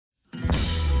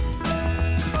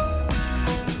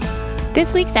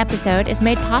This week's episode is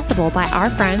made possible by our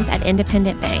friends at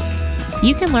Independent Bank.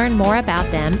 You can learn more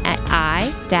about them at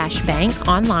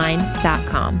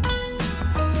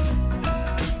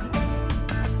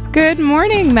i-bankonline.com. Good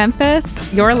morning,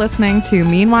 Memphis. You're listening to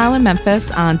Meanwhile in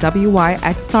Memphis on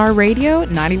WYXR Radio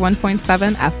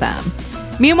 91.7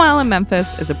 FM. Meanwhile in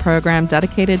Memphis is a program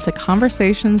dedicated to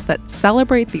conversations that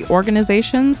celebrate the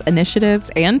organizations,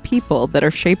 initiatives, and people that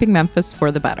are shaping Memphis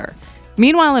for the better.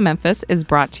 Meanwhile in Memphis is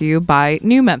brought to you by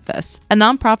New Memphis, a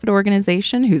nonprofit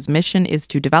organization whose mission is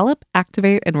to develop,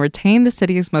 activate, and retain the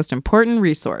city's most important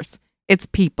resource, its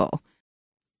people.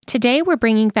 Today we're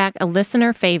bringing back a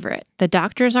listener favorite, The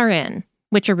Doctors Are In,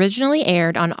 which originally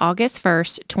aired on August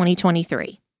 1st,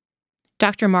 2023.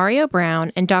 Dr. Mario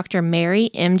Brown and Dr. Mary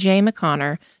M.J.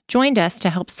 McConner joined us to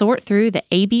help sort through the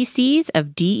ABCs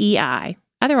of DEI,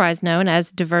 otherwise known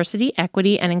as diversity,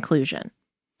 equity, and inclusion.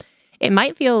 It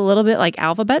might feel a little bit like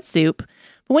alphabet soup,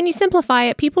 but when you simplify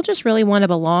it, people just really want to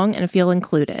belong and feel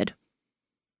included.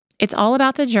 It's all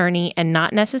about the journey and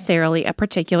not necessarily a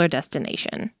particular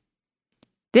destination.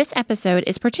 This episode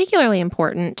is particularly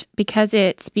important because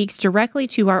it speaks directly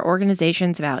to our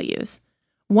organization's values.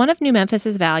 One of New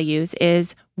Memphis's values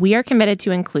is we are committed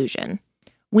to inclusion.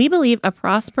 We believe a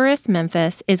prosperous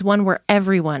Memphis is one where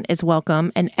everyone is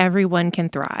welcome and everyone can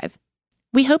thrive.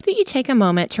 We hope that you take a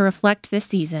moment to reflect this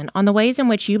season on the ways in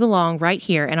which you belong right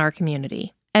here in our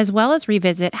community, as well as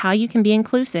revisit how you can be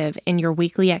inclusive in your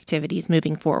weekly activities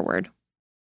moving forward.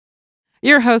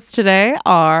 Your hosts today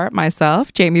are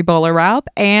myself, Jamie Bowler-Raup,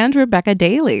 and Rebecca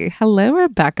Daly. Hello,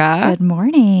 Rebecca. Good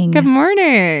morning. Good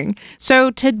morning. So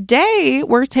today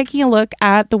we're taking a look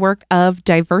at the work of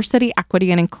diversity, equity,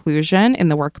 and inclusion in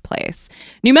the workplace.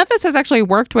 New Memphis has actually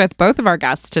worked with both of our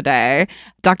guests today.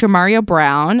 Dr. Mario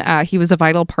Brown, he was a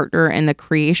vital partner in the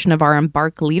creation of our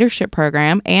Embark Leadership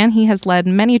Program, and he has led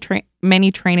many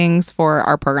trainings for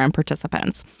our program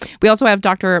participants. We also have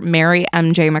Dr. Mary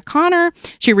M.J. McConner.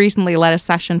 She recently led a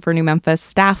session for New Memphis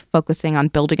staff focusing on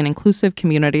building an inclusive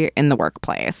community in the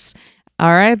workplace.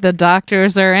 All right, the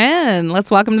doctors are in.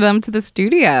 Let's welcome them to the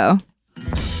studio.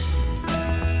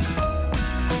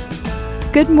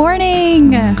 Good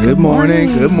morning. Good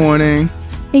morning. Good morning.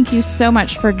 Thank you so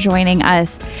much for joining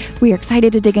us. We are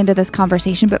excited to dig into this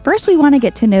conversation, but first we want to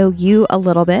get to know you a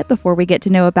little bit before we get to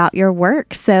know about your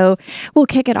work. So we'll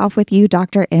kick it off with you,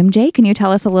 Dr. MJ. Can you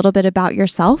tell us a little bit about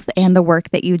yourself and the work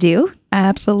that you do?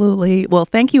 Absolutely. Well,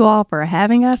 thank you all for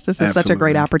having us. This is such a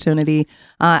great opportunity.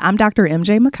 I'm Dr.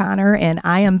 MJ McConner, and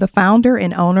I am the founder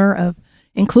and owner of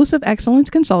Inclusive Excellence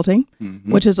Consulting,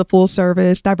 which is a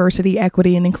full-service diversity,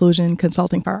 equity, and inclusion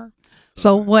consulting firm.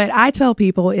 So what I tell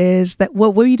people is that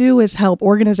what we do is help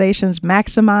organizations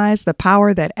maximize the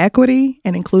power that equity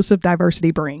and inclusive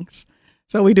diversity brings.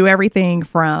 So we do everything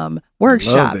from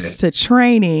workshops to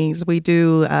trainings. We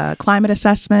do climate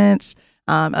assessments,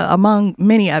 among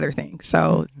many other things.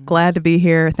 So glad to be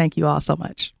here. Thank you all so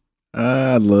much.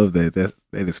 I love that. That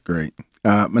is great.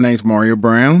 My name is Mario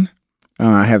Brown.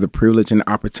 I have the privilege and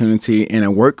opportunity in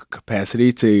a work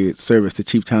capacity to serve as the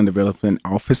Chief Talent Development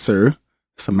Officer.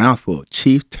 It's a mouthful.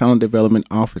 Chief Talent Development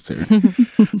Officer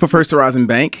for First Horizon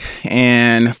Bank.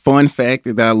 And fun fact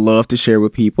that I love to share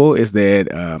with people is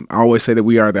that I always say that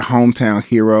we are the hometown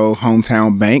hero,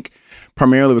 hometown bank,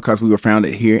 primarily because we were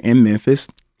founded here in Memphis.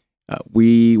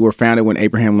 We were founded when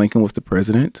Abraham Lincoln was the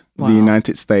president of the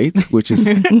United States, which is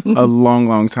a long,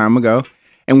 long time ago.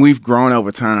 And we've grown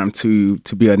over time to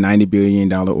be a $90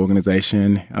 billion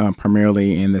organization,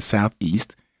 primarily in the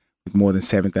Southeast, with more than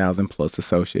 7,000 plus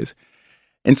associates.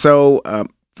 And so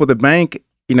for the bank,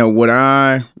 what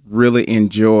I really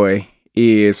enjoy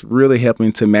is really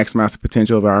helping to maximize the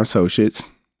potential of our associates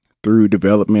through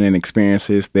development and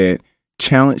experiences that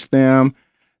challenge them,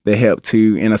 that help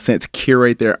to, in a sense,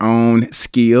 curate their own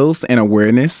skills and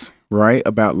awareness, right,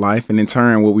 about life. And in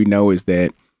turn, what we know is that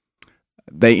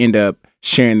they end up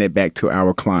sharing that back to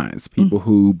our clients, people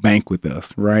who bank with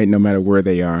us, right, no matter where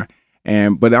they are,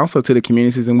 but also to the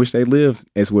communities in which they live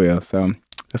as well. So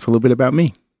that's a little bit about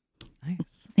me.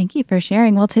 Nice. Thank you for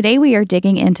sharing. Well, today we are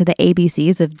digging into the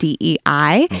ABCs of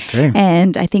DEI. Okay.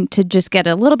 And I think to just get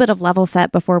a little bit of level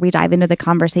set before we dive into the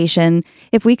conversation,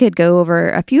 if we could go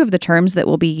over a few of the terms that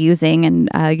we'll be using, and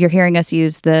you're hearing us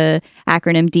use the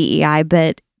acronym DEI,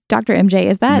 but Dr. MJ,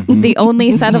 is that the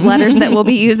only set of letters that we'll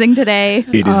be using today?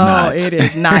 It is not. It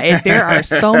is not. There are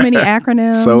so many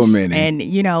acronyms. So many. And,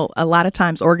 a lot of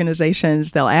times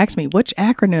organizations, they'll ask me, which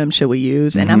acronym should we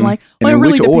use? And I'm like, well, and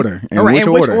in which order? In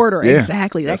which order? Yeah.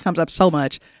 Exactly. That comes up so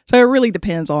much. So it really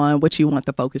depends on what you want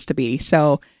the focus to be.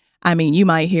 So, you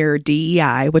might hear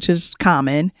DEI, which is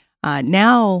common.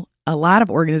 Now, a lot of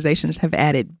organizations have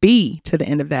added B to the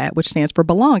end of that, which stands for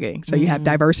belonging. So you have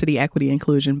diversity, equity,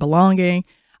 inclusion, belonging.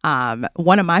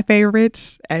 One of my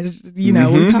favorites, as you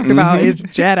know, we talked about is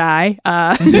JEDI.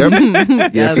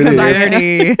 Yep. Yes, it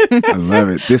is. I love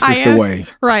it. This is the way.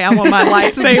 Right. I want my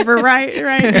lightsaber. Right.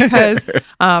 Because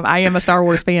I am a Star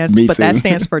Wars fan, but that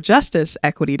stands for justice,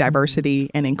 equity, diversity,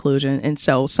 and inclusion. And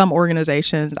so some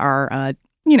organizations are,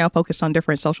 focused on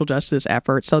different social justice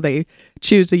efforts. So they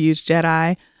choose to use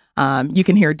JEDI. You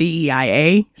can hear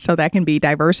DEIA. So that can be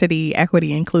diversity,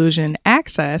 equity, inclusion,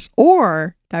 access,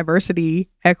 or diversity,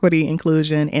 equity,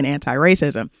 inclusion, and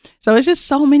anti-racism. So it's just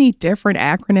so many different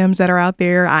acronyms that are out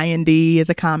there. IND is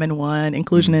a common one,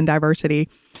 inclusion and diversity.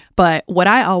 But what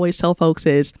I always tell folks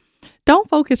is don't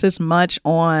focus as much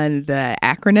on the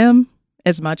acronym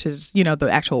as much as, the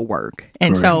actual work.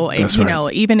 And correct. So,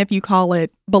 even if you call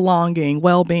it belonging,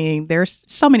 well-being, there's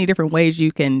so many different ways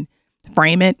you can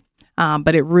frame it.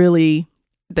 But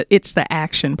it's the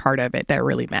action part of it that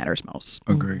really matters most.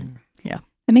 Agreed. Yeah.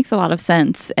 It makes a lot of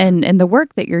sense. And the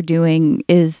work that you're doing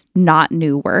is not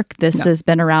new work. This has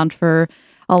been around for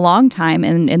a long time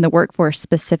in the workforce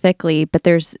specifically, but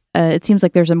it seems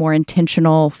like there's a more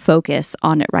intentional focus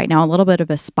on it right now, a little bit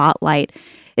of a spotlight.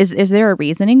 Is there a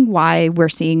reasoning why we're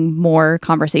seeing more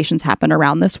conversations happen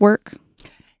around this work?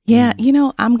 Yeah,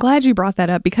 I'm glad you brought that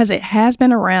up because it has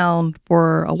been around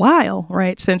for a while,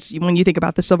 right? Since when you think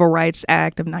about the Civil Rights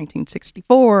Act of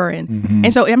 1964.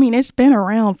 And so, it's been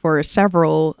around for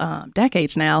several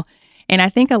decades now. And I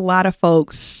think a lot of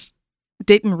folks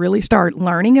didn't really start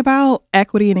learning about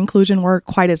equity and inclusion work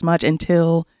quite as much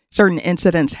until certain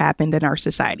incidents happened in our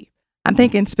society. I'm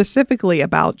thinking specifically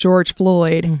about George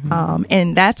Floyd.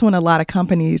 And that's when a lot of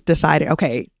companies decided,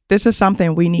 okay, this is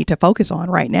something we need to focus on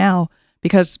right now,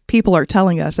 because people are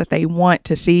telling us that they want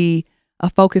to see a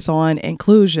focus on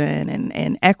inclusion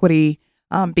and equity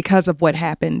because of what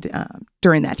happened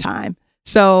during that time.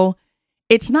 So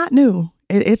it's not new.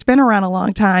 It's been around a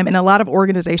long time, and a lot of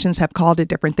organizations have called it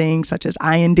different things, such as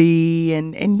IND,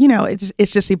 and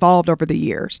it's just evolved over the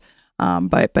years.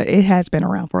 But it has been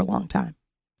around for a long time.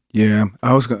 Yeah,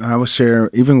 I was share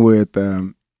even with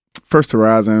First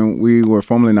Horizon. We were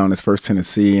formerly known as First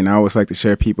Tennessee, and I always like to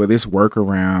share people this work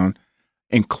around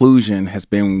inclusion has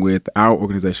been with our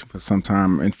organization for some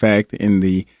time. In fact, in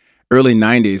the early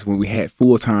 90s, when we had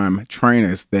full-time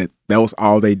trainers, that was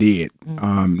all they did.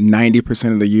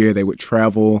 90% of the year, they would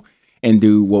travel and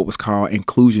do what was called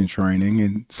inclusion training.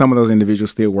 And some of those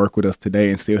individuals still work with us today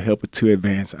and still help to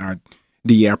advance our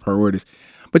DEI priorities.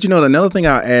 But, another thing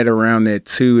I'll add around that,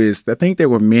 too, is I think there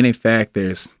were many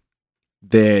factors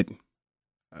that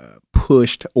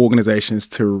pushed organizations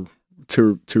to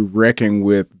reckon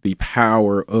with the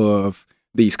power of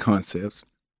these concepts.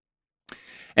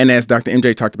 And as Dr.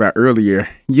 MJ talked about earlier,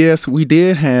 yes, we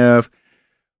did have,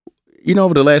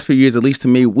 over the last few years, at least to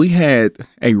me, we had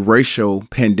a racial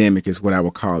pandemic is what I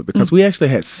would call it, because we actually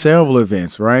had several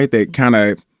events, right, that kind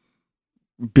of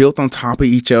built on top of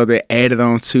each other, added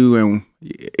on to, and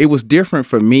it was different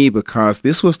for me because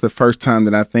this was the first time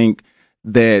that I think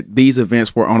that these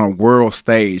events were on a world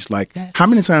stage. Like, how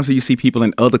many times do you see people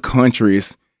in other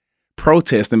countries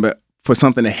protesting, but for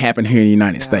something that happened here in the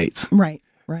United States? Right.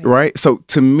 So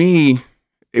to me,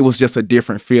 it was just a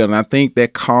different feel. And I think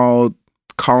that called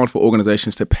for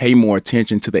organizations to pay more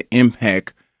attention to the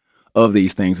impact of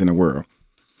these things in the world.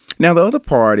 Now, the other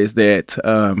part is that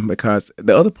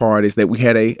we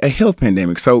had a health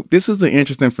pandemic. So this is an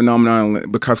interesting phenomenon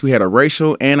because we had a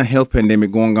racial and a health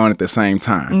pandemic going on at the same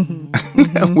time,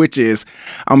 which is,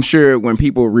 I'm sure when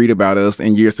people read about us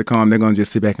in years to come, they're going to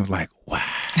just sit back and be like, wow,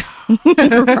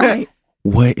 right.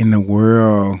 What in the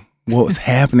world? What was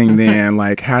happening then?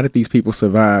 Like, how did these people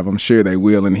survive? I'm sure they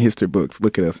will in the history books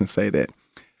look at us and say that.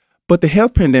 But the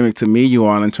health pandemic, to me, you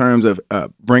all, in terms of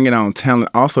bringing on talent,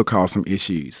 also caused some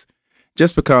issues.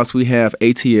 Just because we have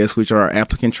ATS, which are our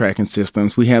applicant tracking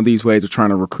systems, we have these ways of trying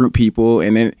to recruit people.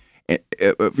 And then,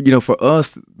 for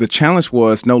us, the challenge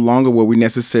was no longer were we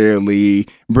necessarily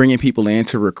bringing people in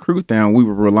to recruit them. We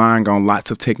were relying on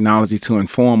lots of technology to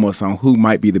inform us on who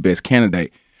might be the best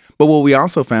candidate. But what we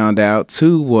also found out,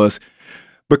 too, was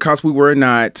because we were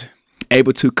not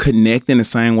able to connect in the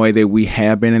same way that we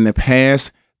have been in the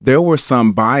past, there was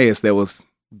some bias that was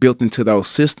built into those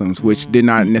systems, which did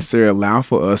not necessarily allow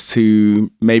for us to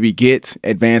maybe get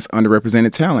advanced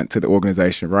underrepresented talent to the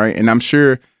organization, right? And I'm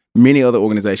sure many other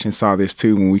organizations saw this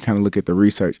too when we kind of look at the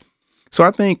research. So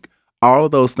I think all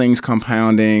of those things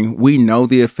compounding, we know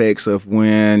the effects of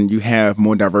when you have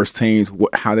more diverse teams,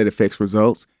 how that affects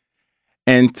results.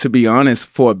 And to be honest,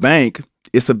 for a bank,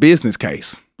 it's a business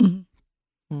case.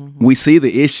 we see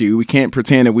the issue. We can't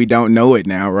pretend that we don't know it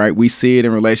now, right? We see it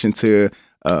in relation to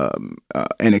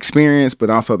an experience, but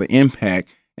also the impact.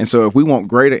 And so if we want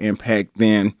greater impact,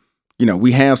 then,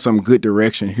 we have some good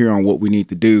direction here on what we need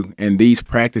to do. And these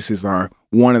practices are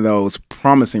one of those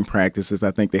promising practices.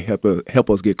 I think they help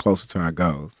us get closer to our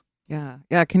goals. Yeah.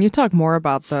 Yeah. Can you talk more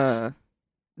about the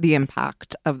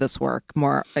impact of this work?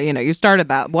 More, you started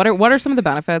that. What are some of the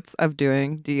benefits of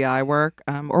doing DEI work,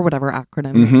 or whatever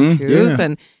acronym you choose? Yeah.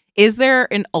 And is there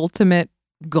an ultimate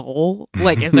goal?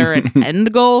 Like, is there an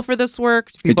end goal for this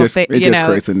work? People it just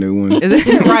creates a new one. Is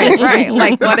it, right.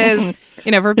 Like, what is,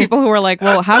 for people who are like,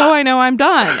 well, how do I know I'm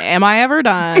done? Am I ever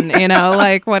done?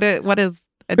 Like, what is,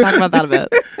 talk about that a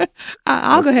bit.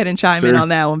 I'll go ahead and chime in on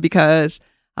that one, because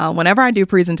whenever I do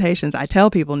presentations, I tell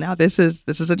people, now this is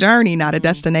a journey, not a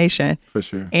destination. For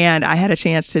sure. And I had a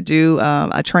chance to do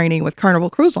a training with Carnival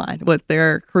Cruise Line with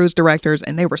their cruise directors,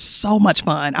 and they were so much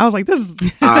fun. I was like, this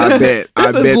is I bet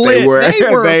lit. they were. They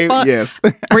were fun. Yes.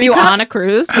 Were you on a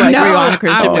cruise? Like, were you on a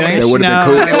cruise ship doing it? That would have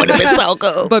been cool. It would have been so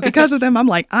cool. But because of them, I'm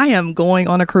like, I am going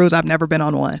on a cruise. I've never been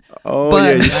on one. Oh,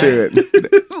 yeah, you should.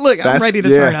 Look, I'm ready to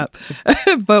turn up.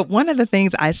 But one of the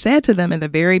things I said to them in the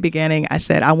very beginning, I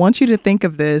said, I want you to think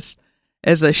of this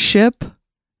as a ship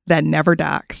that never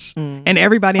docks. And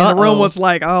everybody in the room was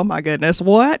like, oh my goodness,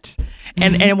 what?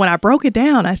 And when I broke it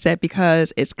down, I said,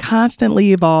 because it's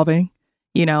constantly evolving.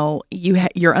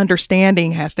 Your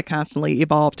understanding has to constantly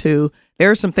evolve too.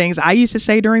 There are some things I used to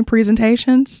say during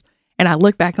presentations, and I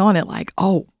look back on it like,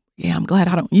 oh yeah, I'm glad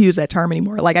I don't use that term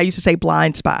anymore. Like, I used to say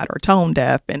blind spot or tone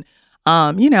deaf. And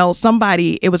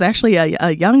it was actually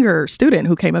a younger student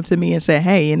who came up to me and said,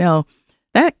 hey,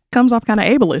 that comes off kind of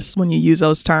ableist when you use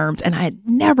those terms. And I had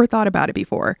never thought about it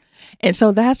before. And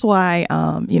so that's why,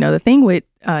 the thing with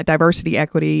diversity,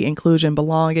 equity, inclusion,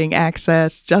 belonging,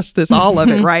 access, justice, all of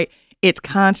it, right? It's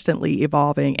constantly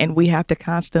evolving, and we have to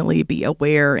constantly be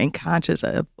aware and conscious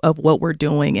of what we're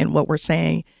doing and what we're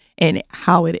saying and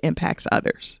how it impacts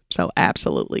others. So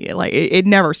absolutely, like it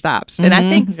never stops. And I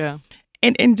think,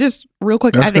 and just real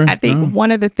quick, I think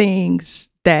one of the things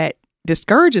that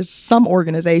discourages some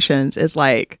organizations is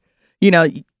like,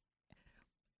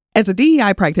 as a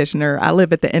DEI practitioner, I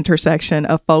live at the intersection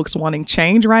of folks wanting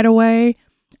change right away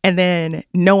and then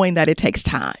knowing that it takes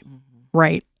time,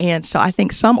 right? And so I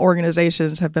think some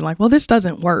organizations have been like, well, this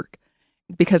doesn't work,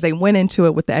 because they went into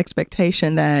it with the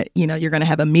expectation that, you're going to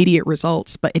have immediate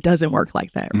results, but it doesn't work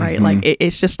like that, right? Like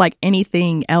it's just like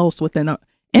anything else within an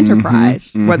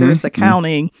enterprise, whether it's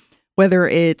accounting, whether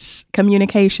it's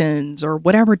communications or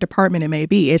whatever department it may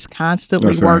be, it's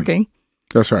constantly working.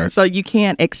 That's right. So you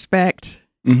can't expect,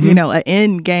 an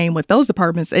end game with those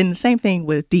departments. And the same thing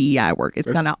with DEI work.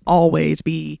 It's going to always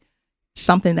be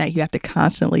something that you have to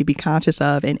constantly be conscious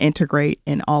of and integrate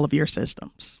in all of your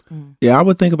systems. Yeah, I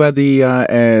would think about DEI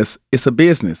as it's a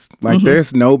business. Like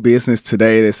there's no business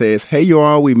today that says, hey, you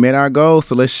all, we met our goal,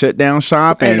 so let's shut down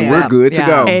shop and we're good to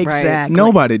go. Exactly.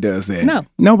 Nobody does that. No.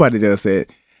 Nobody does that.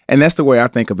 And that's the way I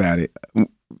think about it.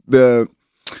 The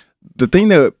thing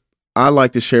that I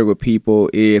like to share with people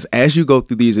is, as you go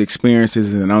through these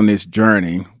experiences and on this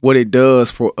journey, what it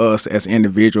does for us as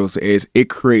individuals is it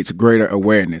creates greater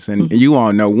awareness. And you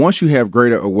all know, once you have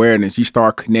greater awareness, you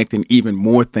start connecting even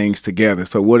more things together.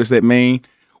 So what does that mean?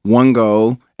 One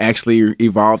goal actually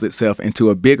evolves itself into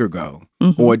a bigger goal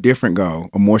or a different goal,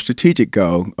 a more strategic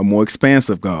goal, a more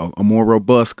expansive goal, a more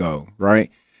robust goal, right?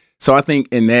 So I think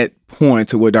in that point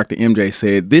to what Dr. MJ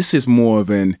said, this is more of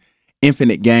an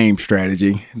infinite game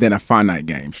strategy than a finite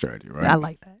game strategy, right? I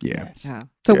like that. Yeah. Yes. Yeah.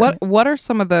 So what are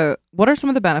some of the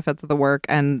benefits of the work,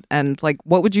 and like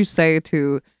what would you say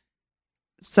to,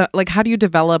 so like, how do you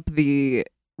develop the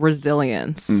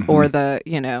resilience or the,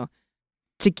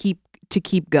 to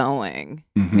keep going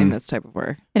in this type of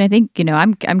work? And I think,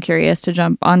 I'm curious to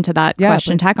jump onto that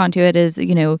question, tack onto it is,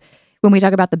 when we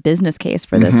talk about the business case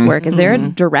for this work, is there a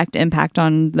direct impact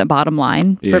on the bottom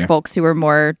line for folks who are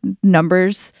more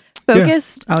numbers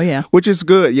focused? Oh yeah, which is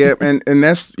good. Yeah, and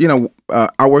that's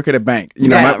I work at a bank.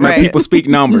 My people speak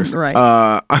numbers. Right.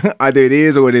 Either it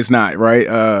is or it is not. Right.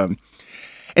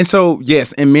 And so,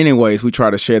 yes, in many ways, we try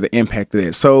to share the impact of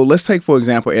this. So let's take, for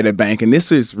example, at a bank, and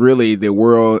this is really the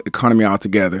world economy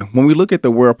altogether. When we look at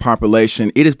the world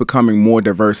population, it is becoming more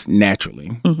diverse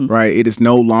naturally, right? It is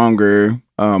no longer,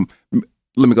 let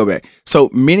me go back. So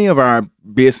many of our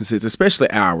businesses,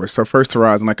 especially ours, so First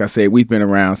Horizon, like I said, we've been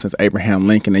around since Abraham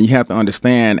Lincoln. And you have to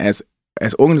understand, as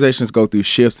organizations go through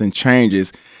shifts and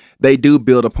changes, they do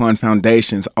build upon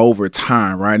foundations over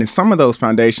time, right? And some of those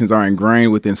foundations are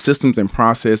ingrained within systems and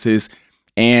processes,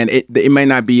 and it may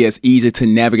not be as easy to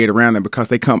navigate around them because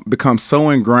they become so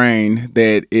ingrained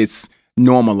that it's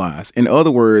normalized. In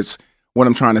other words, what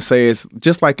I'm trying to say is,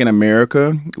 just like in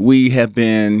America, we have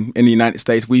been, in the United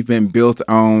States, we've been built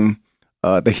on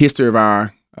the history of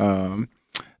our,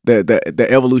 the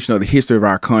evolution of the history of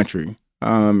our country.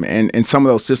 And some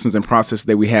of those systems and processes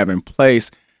that we have in place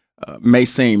may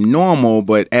seem normal,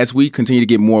 but as we continue to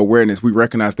get more awareness, we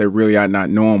recognize they really are not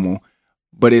normal.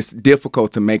 But it's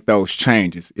difficult to make those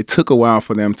changes. It took a while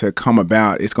for them to come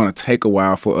about. It's going to take a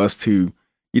while for us to,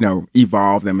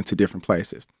 evolve them into different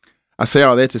places. I say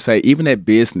all that to say, even at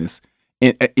business,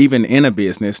 even in a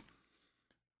business,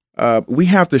 we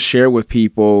have to share with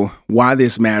people why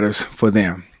this matters for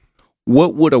them.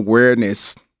 What would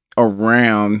awareness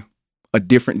around a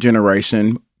different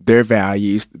generation, their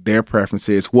values, their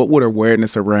preferences, what would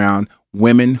awareness around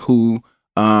women who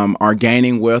are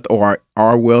gaining wealth or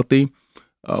are wealthy,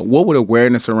 what would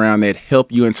awareness around that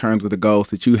help you in terms of the goals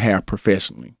that you have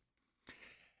professionally?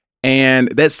 And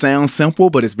that sounds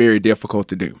simple, but it's very difficult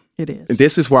to do. It is.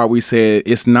 This is why we said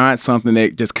it's not something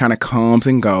that just kind of comes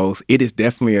and goes. It is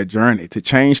definitely a journey to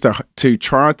change, to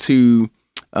try to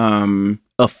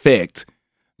affect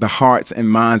the hearts and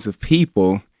minds of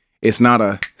people. It's not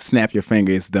a snap your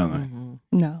finger, it's done.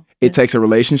 Mm-hmm. No. It takes a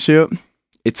relationship.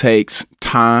 It takes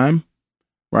time,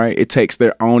 right? It takes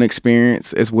their own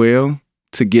experience as well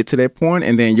to get to that point.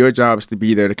 And then your job is to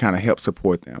be there to kind of help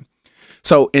support them.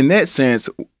 So in that sense,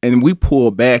 and we pull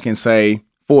back and say,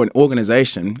 for an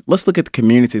organization, let's look at the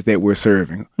communities that we're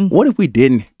serving. Mm-hmm. What if we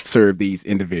didn't serve these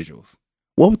individuals?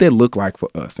 What would that look like for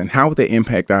us? And how would that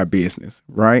impact our business,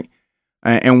 right?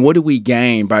 And what do we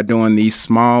gain by doing these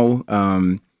small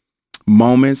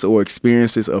moments or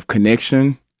experiences of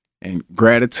connection and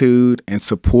gratitude and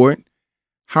support?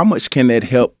 How much can that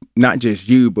help not just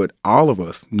you, but all of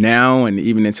us now and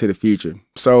even into the future?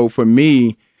 So for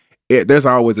me, there's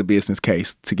always a business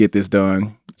case to get this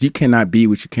done. You cannot be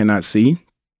what you cannot see.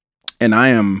 And I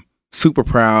am super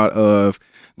proud of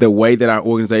the way that our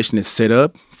organization is set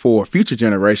up for future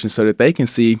generations so that they can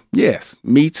see, yes,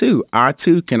 me too. I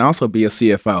too can also be a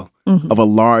CFO of a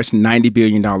large $90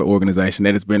 billion organization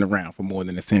that has been around for more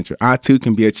than a century. I too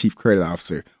can be a chief credit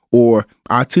officer, or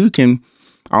I too can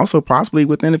also possibly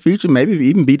within the future, maybe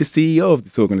even be the CEO of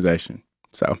this organization.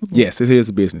 So, yes, it is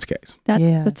a business case.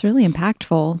 That's really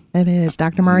impactful. It is.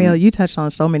 Dr. Mario, you touched on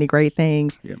so many great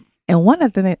things. Yep. And one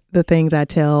of the things I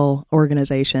tell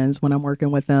organizations when I'm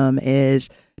working with them is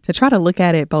to try to look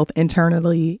at it both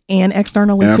internally and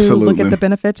externally too. Look at the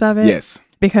benefits of it. Yes.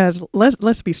 Because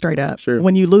let's be straight up. Sure.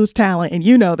 When you lose talent, and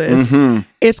you know this,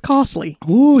 it's costly.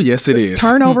 Ooh, yes, it is.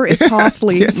 Turnover is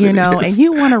costly, yes, and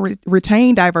you want to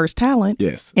retain diverse talent.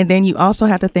 Yes. And then you also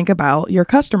have to think about your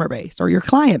customer base or your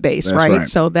client base, That's right?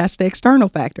 So that's the external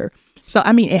factor. So,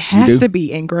 I mean, it has to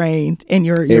be ingrained in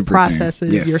your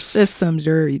processes, your systems,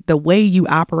 the way you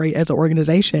operate as an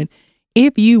organization.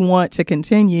 If you want to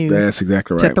continue That's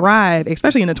exactly right. to thrive,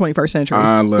 especially in the 21st century,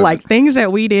 I love like things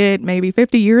that we did maybe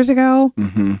 50 years ago,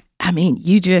 I mean,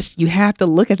 you have to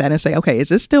look at that and say, okay, is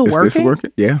this still working? Is this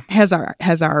working? Yeah. Has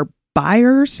our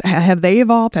buyers, have they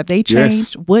evolved? Have they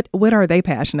changed? Yes. What are they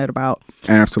passionate about?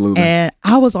 Absolutely. And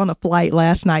I was on a flight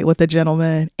last night with a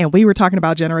gentleman, and we were talking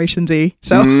about Generation Z.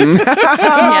 So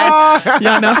yes.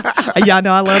 y'all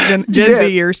know I love Gen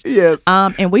Zers. Yes.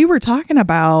 And we were talking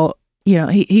about,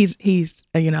 he's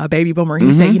a baby boomer.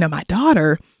 He said, my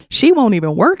daughter, she won't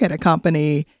even work at a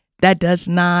company that does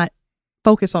not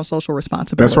focus on social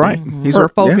responsibility. That's right. Or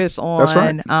focus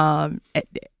on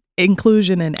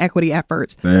inclusion and equity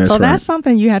efforts. That's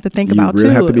something you have to think about too. You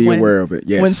really have to be when, aware of it.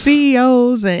 Yes. When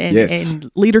CEOs and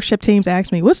leadership teams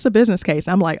ask me, what's the business case?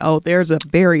 I'm like, there's a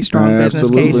very strong business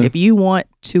case. If you want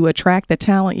to attract the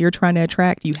talent you're trying to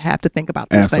attract, you have to think about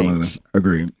these things.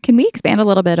 Agreed. Can we expand a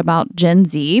little bit about Gen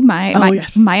Z? My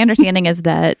understanding is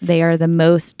that they are the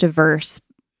most diverse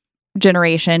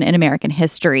generation in American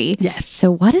history. Yes.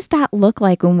 So what does that look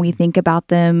like when we think about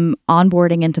them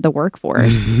onboarding into the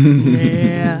workforce?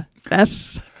 Yeah.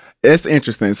 That's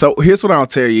interesting. So here's what I'll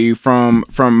tell you from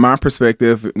my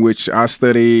perspective, which I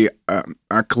study,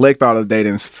 I collect all the data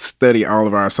and study all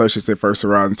of our associates at First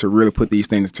Horizon to really put these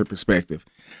things into perspective.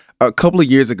 A couple of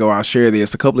years ago, I'll share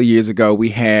this. A couple of years ago, we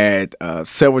had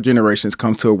several generations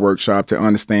come to a workshop to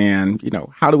understand,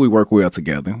 how do we work well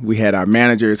together? We had our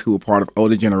managers who were part of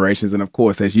older generations. And of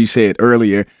course, as you said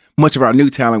earlier, much of our new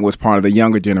talent was part of the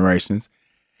younger generations.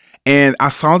 And I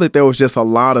saw that there was just a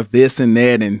lot of this and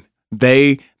that and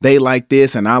they like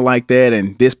this and I like that,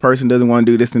 and this person doesn't want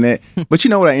to do this and that. But you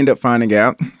know what I end up finding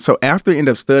out? So after I end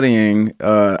up studying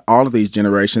all of these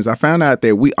generations, I found out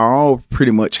that we all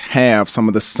pretty much have some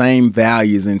of the same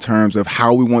values in terms of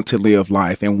how we want to live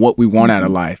life and what we want out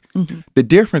of life. The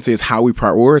difference is how we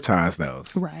prioritize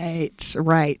those. Right.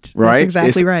 That's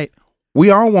exactly right. We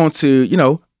all want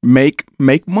to,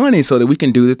 make money so that we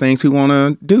can do the things we want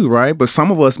to do, right? But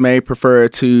some of us may prefer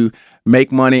to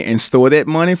make money and store that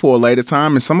money for a later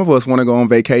time, and some of us want to go on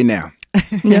vacay now,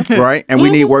 right? And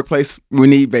we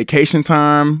need vacation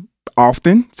time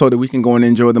often so that we can go and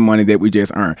enjoy the money that we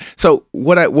just earned. So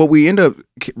what we end up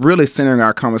really centering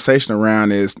our conversation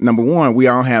around is, number one, we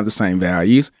all have the same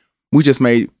values. We just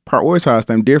may prioritize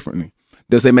them differently.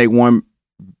 Does it make one,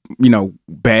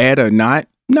 bad or not?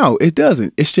 No, it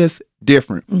doesn't. It's just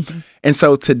different. And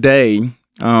so today,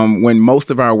 when most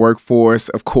of our workforce,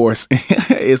 of course,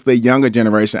 is the younger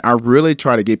generation, I really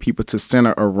try to get people to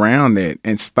center around that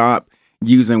and stop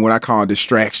using what I call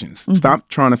distractions. Stop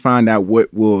trying to find out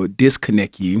what will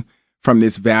disconnect you from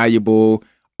this valuable,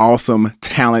 awesome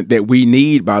talent that we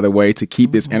need, by the way, to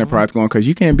keep this enterprise going, because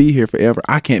you can't be here forever.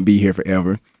 I can't be here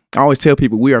forever. I always tell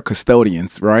people we are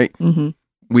custodians, right?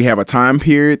 We have a time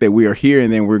period that we are here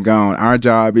and then we're gone. Our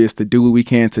job is to do what we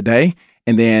can today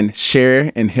and then share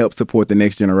and help support the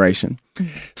next generation.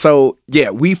 So,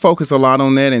 we focus a lot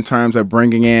on that in terms of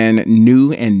bringing in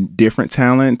new and different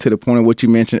talent. To the point of what you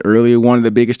mentioned earlier, one of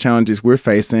the biggest challenges we're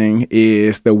facing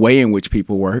is the way in which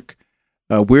people work.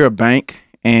 We're a bank,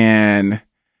 and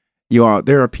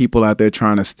there are people out there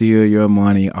trying to steal your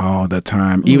money all the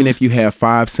time. Even if you have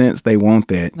 5 cents, they want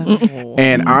that.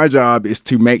 And our job is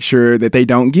to make sure that they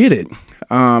don't get it.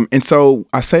 And so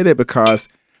I say that because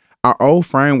our old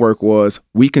framework was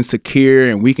we can secure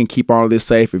and we can keep all of this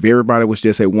safe if everybody was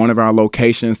just at one of our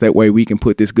locations. That way we can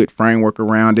put this good framework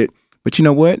around it. But you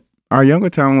know what? Our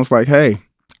younger talent was like, hey,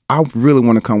 I really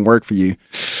want to come work for you,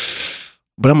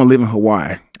 but I'm going to live in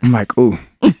Hawaii. I'm like, ooh.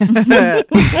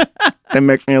 That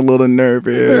makes me a little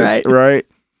nervous, right?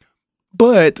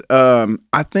 But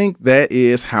I think that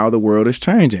is how the world is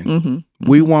changing.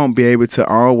 We won't be able to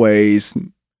always,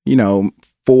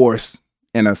 force,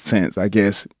 in a sense, I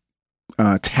guess,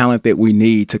 talent that we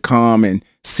need to come and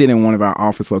sit in one of our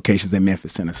office locations in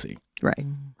Memphis, Tennessee. Right.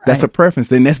 That's a preference.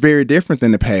 Then that's very different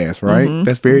than the past, right?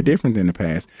 That's very different than the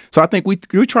past. So I think we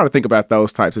try to think about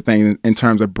those types of things in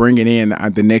terms of bringing in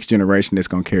the next generation that's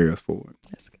going to carry us forward.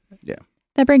 That's good. Yeah.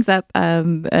 That brings up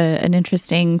an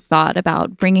interesting thought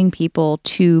about bringing people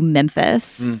to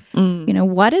Memphis.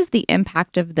 What is the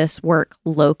impact of this work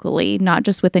locally, not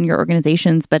just within your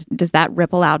organizations, but does that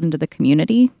ripple out into the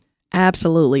community?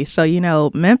 Absolutely.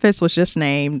 So, Memphis was just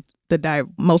named the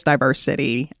most diverse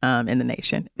city in the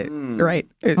nation, right?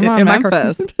 Come on,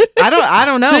 Memphis. I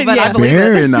don't know, but I believe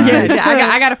very it. nice.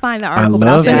 I got to find the article, but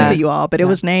I'll send it to you all. But it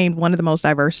was named one of the most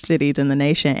diverse cities in the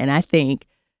nation, and I think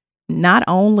not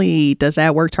only does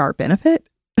that work to our benefit,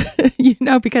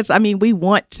 because we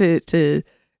want to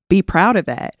be proud of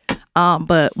that.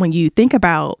 But when you think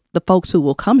about the folks who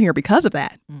will come here because of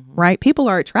that, right? People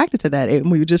are attracted to that.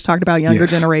 And we just talked about younger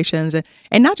generations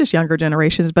and not just younger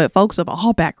generations, but folks of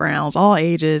all backgrounds, all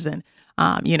ages, and,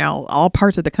 all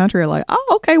parts of the country are like,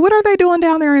 oh, okay, what are they doing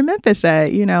down there in Memphis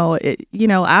at?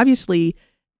 Obviously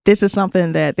this is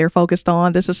something that they're focused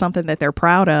on. This is something that they're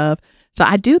proud of. So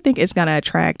I do think it's going to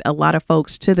attract a lot of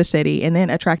folks to the city and then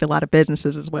attract a lot of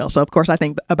businesses as well. So, of course, I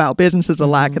think about businesses a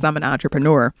lot because I'm an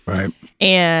entrepreneur. Right.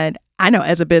 And I know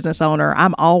as a business owner,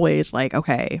 I'm always like,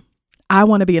 okay, I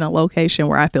want to be in a location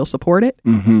where I feel supported.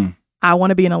 I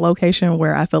want to be in a location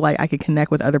where I feel like I can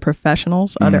connect with other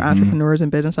professionals, other entrepreneurs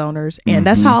and business owners. And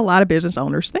that's how a lot of business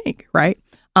owners think, right?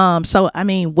 So,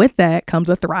 with that comes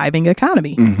a thriving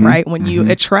economy, right? When you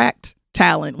attract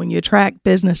talent, when you attract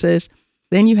businesses,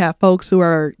 then you have folks who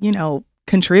are,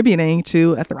 contributing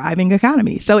to a thriving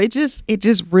economy. So it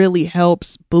just really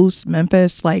helps boost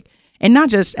Memphis, and not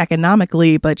just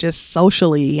economically, but just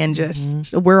socially, and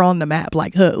just we're on the map.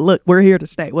 Like, look, we're here to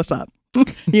stay. What's up?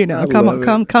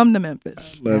 Come to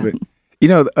Memphis. Love it.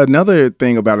 Another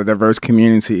thing about a diverse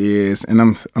community is, and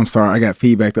I'm sorry, I got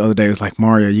feedback the other day. It was like,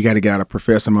 Mario, you got to get out of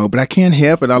professor mode, but I can't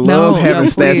help it. I love having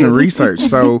stats and research.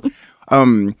 So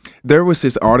there was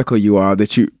this article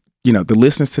that the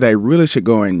listeners today really should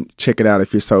go and check it out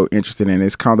if you're so interested in it.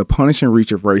 It's called The Punishing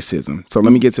Reach of Racism. So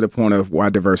let me get to the point of why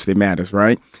diversity matters,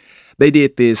 right? They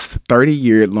did this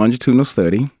 30-year longitudinal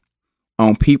study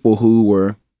on people who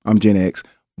were, I'm Gen X,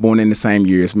 born in the same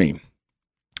year as me.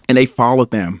 And they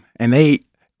followed them. And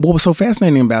what was so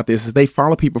fascinating about this is they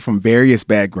follow people from various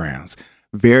backgrounds,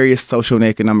 various social and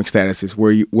economic statuses,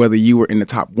 whether you were in the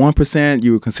top 1%,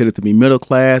 you were considered to be middle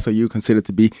class, or you were considered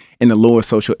to be in the lower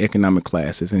social economic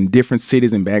classes in different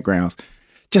cities and backgrounds.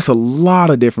 Just a lot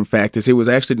of different factors. It was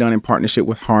actually done in partnership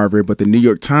with Harvard, but the New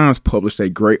York Times published a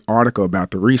great article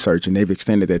about the research, and they've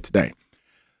extended that today.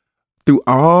 Through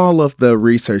all of the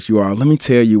research, you all, let me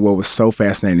tell you what was so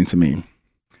fascinating to me.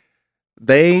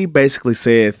 They basically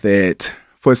said that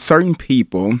for certain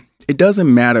people, it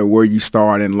doesn't matter where you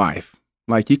start in life.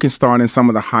 Like, you can start in some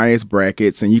of the highest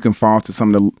brackets and you can fall to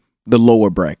some of the lower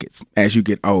brackets as you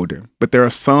get older. But there are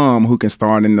some who can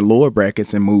start in the lower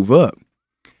brackets and move up.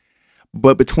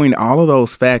 But between all of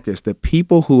those factors, the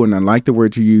people who, and I like the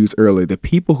word you used earlier, the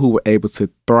people who were able to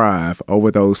thrive over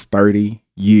those 30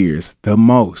 years the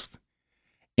most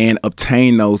and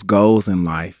obtain those goals in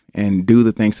life and do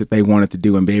the things that they wanted to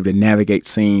do and be able to navigate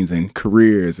scenes and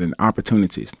careers and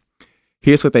opportunities.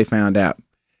 Here's what they found out.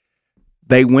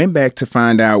 They went back to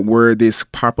find out where this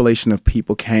population of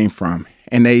people came from,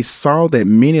 and they saw that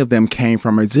many of them came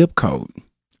from a zip code,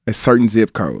 a certain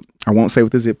zip code. I won't say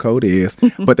what the zip code is,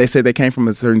 but they said they came from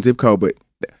a certain zip code, but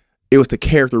it was the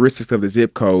characteristics of the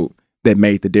zip code that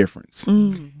made the difference.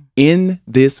 In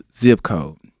this zip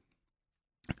code,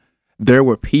 there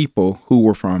were people who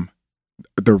were from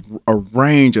a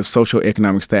range of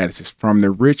socioeconomic statuses, from the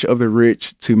rich of the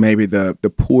rich to maybe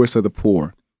the poorest of the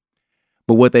poor.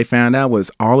 But what they found out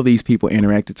was all of these people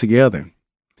interacted together.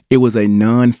 It was a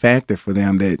non-factor for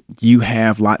them that you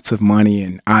have lots of money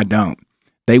and I don't.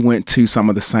 They went to some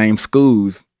of the same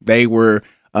schools. They were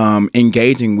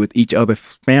engaging with each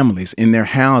other's families in their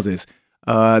houses.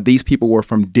 These people were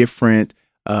from different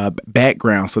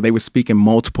backgrounds, so they were speaking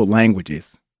multiple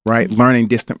languages, right? Learning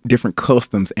different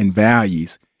customs and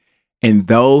values. And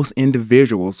those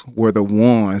individuals were the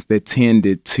ones that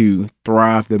tended to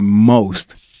thrive the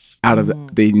most out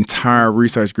of the entire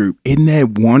research group. Isn't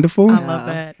that wonderful? I love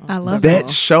that. I love that.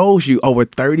 Shows you over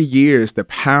 30 years the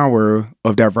power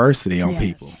of diversity on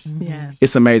people. Yes.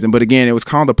 It's amazing. But again, it was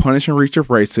called The Punishing Reach of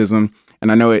Racism.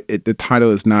 And I know the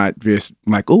title is not just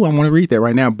like, oh, I want to read that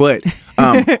right now. But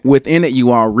within it,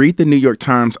 you all read the New York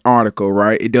Times article,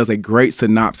 right? It does a great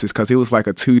synopsis because it was like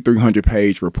a 200-300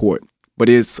 page report. But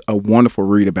it's a wonderful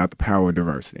read about the power of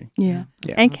diversity. Yeah.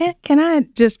 And can I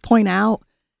just point out,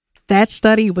 that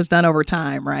study was done over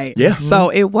time, right? Yeah. So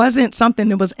it wasn't something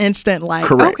that was instant, like,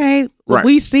 correct. Okay,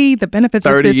 we see the benefits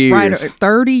of this writer.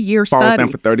 30-year study. Followed them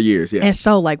for 30 years, yeah. And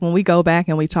so, like, when we go back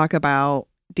and we talk about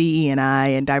DE&I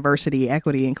and diversity,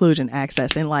 equity, inclusion,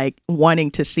 access, and like wanting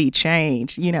to see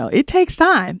change, it takes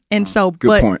time. And so,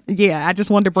 good point. Yeah, I just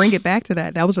wanted to bring it back to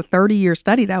that. That was a 30-year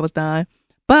study that was done.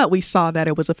 But we saw that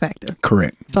it was effective.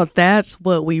 Correct. So that's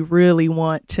what we really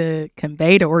want to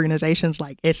convey to organizations.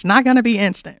 Like, it's not going to be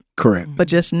instant. Correct. But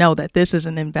just know that this is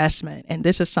an investment and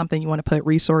this is something you want to put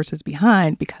resources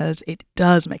behind because it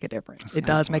does make a difference. It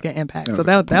does make an impact. So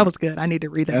that was good. I need to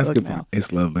read that book now.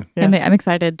 It's lovely. Yes. And I'm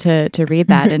excited to read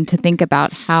that and to think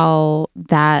about how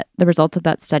the results of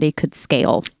that study could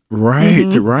scale.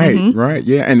 Right.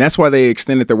 Yeah. And that's why they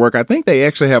extended the work. I think they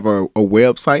actually have a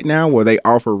website now where they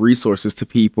offer resources to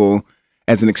people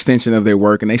as an extension of their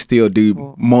work, and they still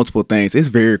do multiple things. It's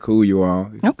very cool, you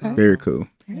all. Okay. Very cool.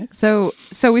 So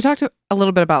we talked a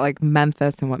little bit about like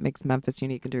Memphis and what makes Memphis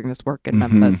unique and doing this work in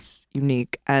Memphis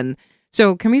unique. And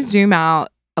so can we zoom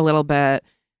out a little bit,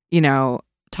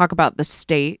 talk about the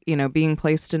state, being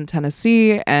placed in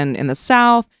Tennessee and in the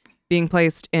South, being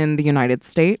placed in the United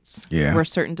States, where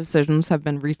certain decisions have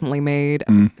been recently made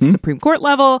at the Supreme Court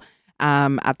level,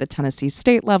 at the Tennessee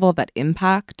state level that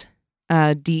impact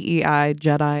DEI,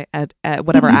 JEDI,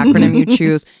 whatever acronym you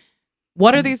choose.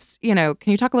 What are these, can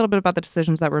you talk a little bit about the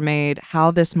decisions that were made,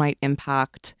 how this might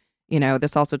impact,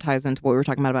 this also ties into what we were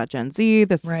talking about Gen Z,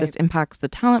 this impacts the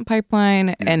talent pipeline,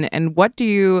 and what do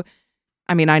you,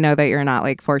 I know that you're not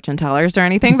like fortune tellers or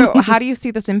anything, but how do you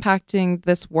see this impacting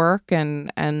this work and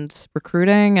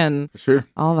recruiting and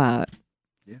all that?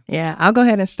 Yeah, I'll go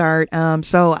ahead and start.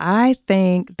 So I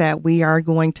think that we are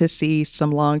going to see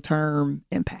some long-term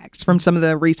impacts from some of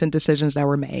the recent decisions that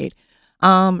were made.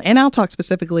 And I'll talk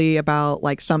specifically about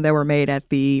like some that were made at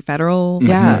the federal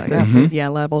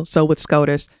level. So with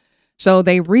SCOTUS. So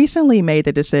they recently made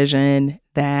the decision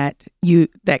that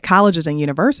colleges and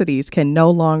universities can no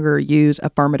longer use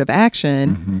affirmative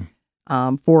action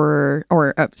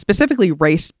specifically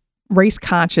race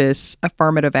conscious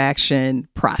affirmative action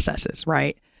processes,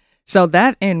 right? So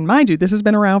that, and mind you, this has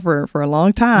been around for a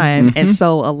long time. And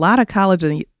so a lot of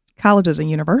colleges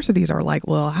and universities are like,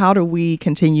 well, how do we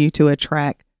continue to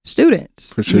attract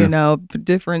students,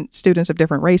 different students of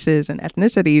different races and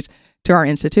ethnicities to our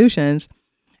institutions?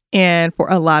 And for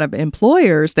a lot of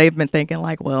employers, they've been thinking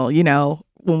like, well,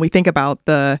 when we think about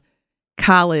the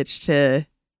college to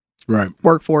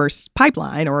workforce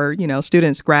pipeline, or,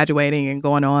 students graduating and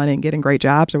going on and getting great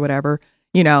jobs or whatever,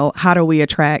 how do we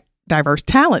attract diverse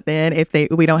talent then if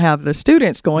we don't have the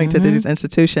students going to these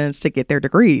institutions to get their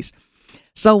degrees?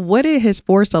 So what it has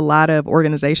forced a lot of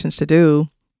organizations to do,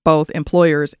 both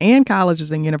employers and colleges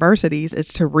and universities, is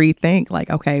to rethink like,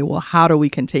 okay, well, how do we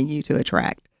continue to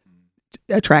attract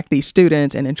these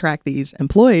students and attract these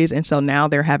employees? And so now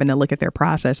they're having to look at their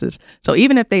processes. So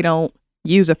even if they don't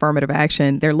use affirmative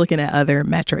action, they're looking at other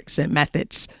metrics and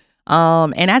methods.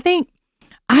 And I think,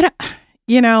 I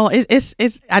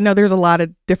know there's a lot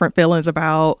of different feelings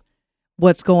about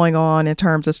what's going on in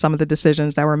terms of some of the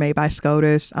decisions that were made by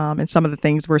SCOTUS, and some of the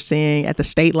things we're seeing at the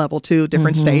state level too,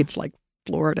 different states like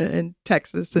Florida and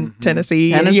Texas and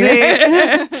Tennessee.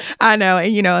 I know.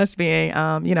 And, us being,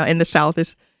 in the South,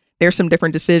 there's some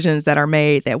different decisions that are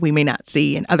made that we may not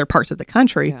see in other parts of the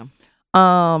country.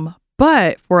 Yeah.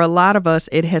 But for a lot of us,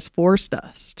 it has forced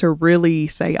us to really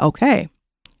say, okay,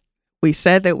 we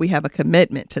said that we have a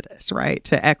commitment to this, right?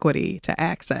 To equity, to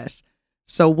access.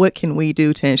 So what can we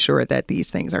do to ensure that these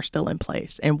things are still in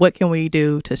place? And what can we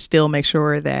do to still make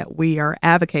sure that we are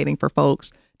advocating for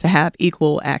folks to have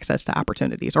equal access to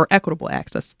opportunities, or equitable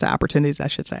access to opportunities, I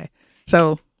should say.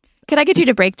 So could I get you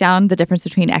to break down the difference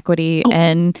between equity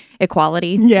and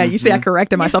equality? Yeah, you see, I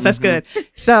corrected myself. That's good.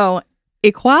 So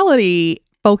equality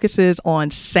focuses on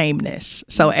sameness.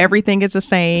 So everything is the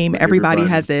same. Everybody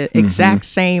has the exact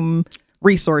same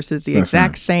resources, the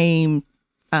exact same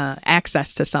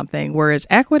access to something. Whereas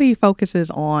equity focuses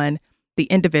on the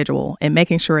individual and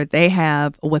making sure they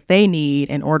have what they need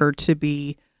in order to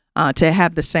be to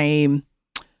have the same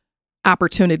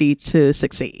opportunity to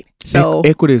succeed. So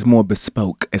equity is more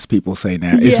bespoke, as people say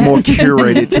now. It's more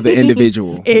curated to the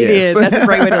individual. It is. That's a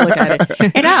great way to look at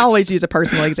it. And I always use a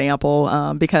personal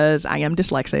example because I am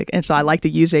dyslexic. And so I like to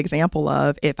use the example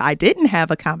of, if I didn't have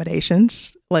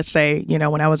accommodations, let's say,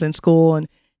 when I was in school and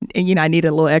I needed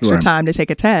a little extra time to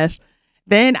take a test,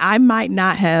 then I might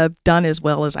not have done as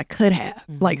well as I could have.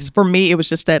 Mm-hmm. Like for me, it was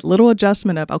just that little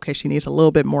adjustment of, okay, she needs a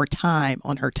little bit more time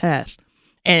on her test.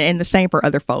 And the same for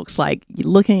other folks, like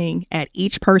looking at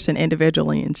each person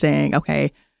individually and saying,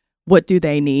 okay, what do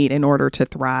they need in order to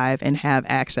thrive and have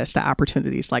access to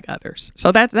opportunities like others?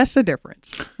 So that's the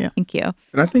difference. Yeah. Thank you.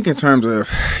 And I think in terms of,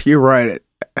 you're right.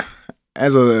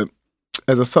 As a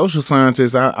social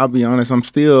scientist, I'll be honest, I'm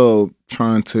still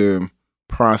trying to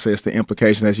process the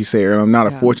implications, as you say earlier. I'm not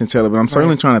a fortune teller, but I'm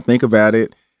certainly trying to think about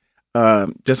it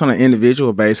just on an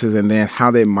individual basis, and then how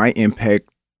that might impact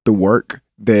the work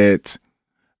that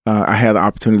I had the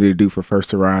opportunity to do for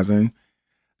First Horizon.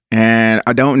 And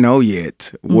I don't know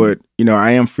yet what,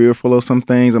 I am fearful of some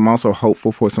things. I'm also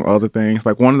hopeful for some other things.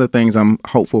 Like one of the things I'm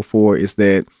hopeful for is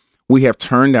that we have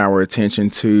turned our attention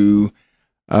to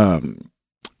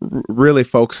really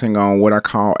focusing on what I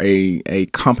call a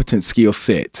competent skill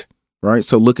set, right?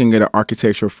 So looking at an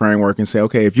architectural framework and say,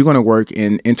 okay, if you're going to work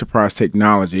in enterprise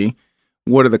technology,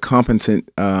 what are the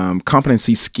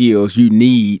competency skills you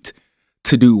need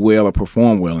to do well or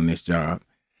perform well in this job?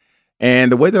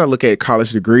 And the way that I look at college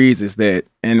degrees is that,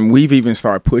 and we've even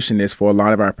started pushing this for a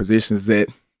lot of our positions, that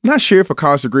I'm not sure if a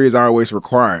college degree is always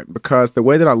required, because the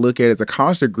way that I look at it is a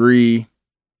college degree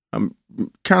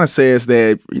kind of says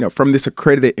that, from this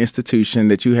accredited institution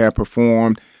that you have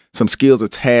performed some skills or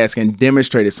tasks and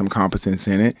demonstrated some competence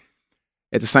in it.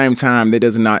 At the same time, that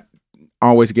does not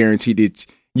always guarantee that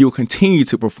you'll continue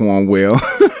to perform well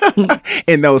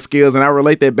in those skills. And I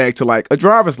relate that back to like a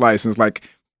driver's license. Like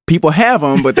people have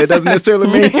them, but that doesn't necessarily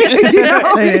mean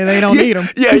they don't need them.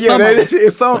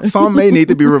 Some may need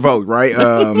to be revoked, right?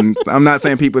 I'm not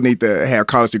saying people need to have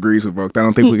college degrees revoked. I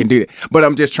don't think we can do that. But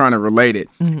I'm just trying to relate it.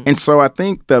 Mm-hmm. And so I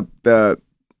think the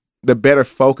better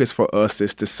focus for us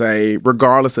is to say,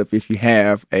 regardless of if you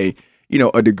have a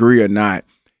degree or not,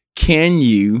 can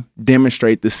you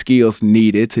demonstrate the skills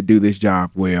needed to do this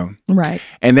job well? Right.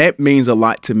 And that means a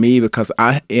lot to me, because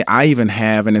I even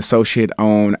have an associate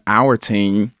on our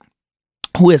team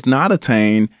who has not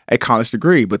attained a college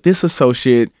degree, but this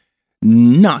associate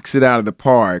knocks it out of the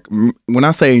park. When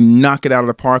I say knock it out of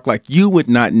the park, like you would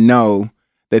not know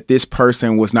that this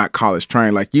person was not college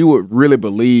trained. Like you would really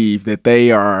believe that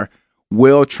they are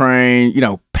well trained,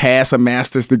 pass a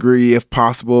master's degree if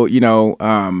possible,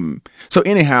 So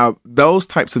anyhow, those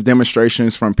types of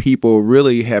demonstrations from people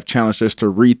really have challenged us to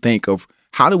rethink of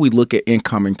how do we look at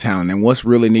incoming talent and what's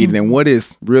really needed and what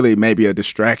is really maybe a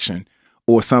distraction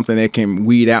or something that can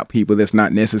weed out people that's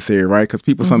not necessary, right? Because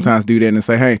people sometimes do that and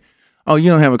say, hey, oh, you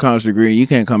don't have a college degree, you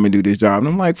can't come and do this job. And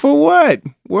I'm like, for what?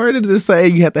 Where does it say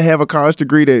you have to have a college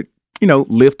degree to,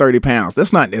 lift 30 pounds?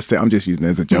 That's not necessary. I'm just using it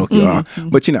as a joke, y'all.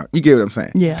 But, you get what I'm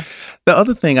saying. Yeah. The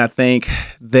other thing I think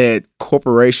that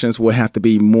corporations will have to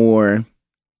be more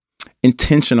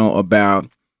intentional about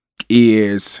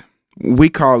is, we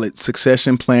call it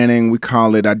succession planning. We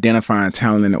call it identifying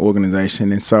talent in the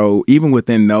organization. And so even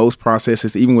within those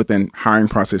processes, even within hiring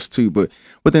process too, but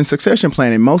within succession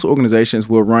planning, most organizations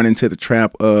will run into the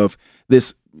trap of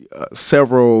this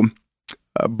several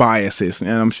biases. And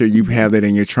I'm sure you have that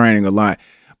in your training a lot.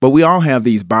 But we all have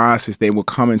these biases that will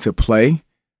come into play.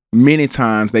 Many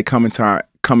times they come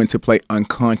into play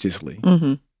unconsciously,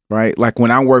 right? Like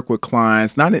when I work with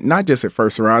clients, not just at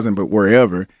First Horizon, but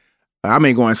wherever, I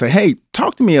may go and say, hey,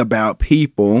 talk to me about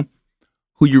people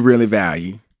who you really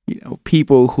value,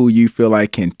 people who you feel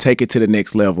like can take it to the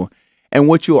next level. And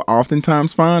what you'll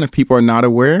oftentimes find, if people are not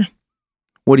aware,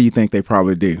 what do you think they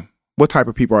probably do? What type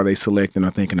of people are they selecting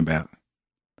or thinking about?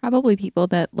 Probably people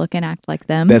that look and act like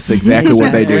them. That's exactly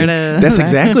what they do. That's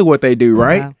exactly what they do,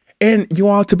 right? Yeah. And you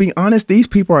all, to be honest, these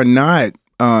people are not,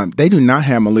 they do not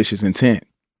have malicious intent.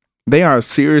 They are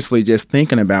seriously just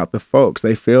thinking about the folks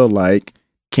they feel like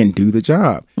can do the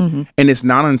job. And it's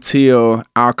not until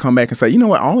I'll come back and say, you know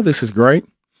what, all of this is great,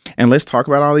 and let's talk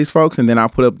about all these folks, and then I'll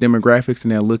put up demographics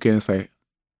and they'll look at it and say,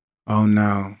 oh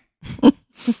no,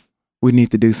 we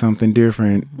need to do something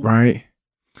different, right?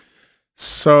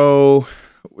 So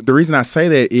the reason I say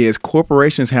that is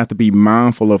corporations have to be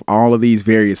mindful of all of these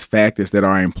various factors that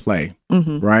are in play,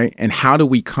 right? And how do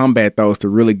we combat those to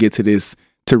really get to this,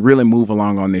 to really move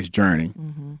along on this journey?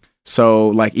 So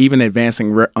like even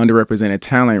advancing underrepresented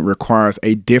talent requires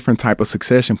a different type of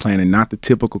succession planning, not the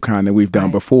typical kind that we've done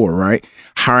before, right?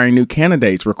 Hiring new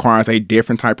candidates requires a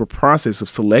different type of process of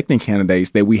selecting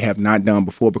candidates that we have not done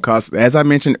before, because as I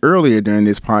mentioned earlier during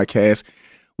this podcast,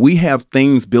 we have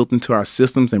things built into our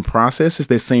systems and processes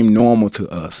that seem normal to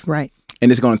us. Right.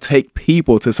 And it's going to take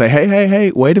people to say,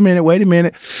 hey, wait a minute.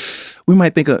 We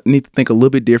might need to think a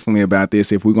little bit differently about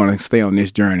this if we're going to stay on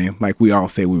this journey like we all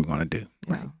said we were going to do.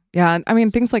 Right. Yeah. I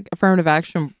mean, things like affirmative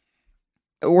action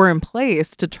were in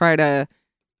place to try to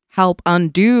help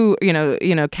undo,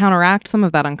 counteract some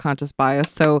of that unconscious bias.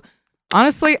 So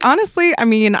honestly, I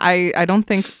mean, I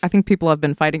think people have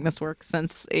been fighting this work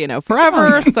since,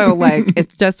 forever. So like,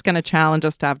 it's just going to challenge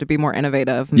us to have to be more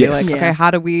innovative and be like, okay, how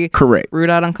do we root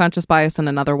out unconscious bias in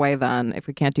another way then, if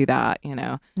we can't do that,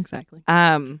 Exactly.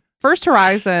 First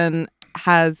Horizon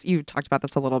you talked about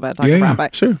this a little bit, Dr. Brown,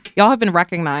 but sure. Y'all have been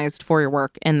recognized for your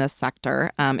work in this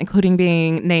sector, including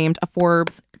being named a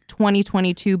Forbes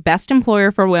 2022 Best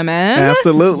Employer for Women.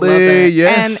 Absolutely,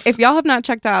 yes. And if y'all have not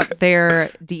checked out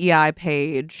their DEI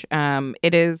page,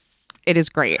 it is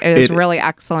great. It is really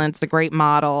excellent. It's a great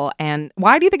model. And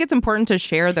why do you think it's important to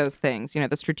share those things?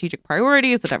 The strategic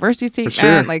priorities, the diversity statement.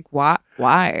 Sure. Like,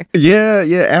 why? Yeah,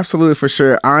 absolutely, for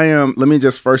sure. Let me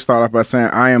just first start off by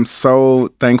saying I am so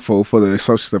thankful for the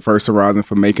Associates of First Horizon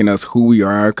for making us who we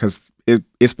are, because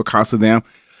it's because of them.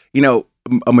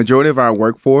 A majority of our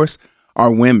workforce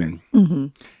are women.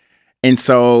 And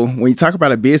so when you talk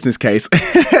about a business case,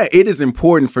 it is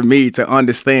important for me to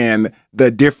understand the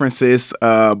differences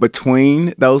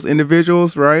between those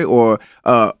individuals, right? Or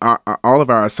all of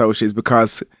our associates,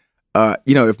 because,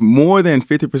 if more than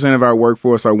 50% of our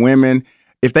workforce are women,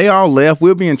 if they all left,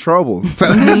 we'll be in trouble. So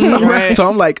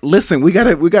I'm like, listen, we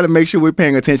gotta make sure we're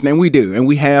paying attention, and we do, and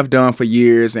we have done for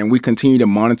years, and we continue to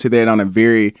monitor that on a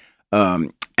very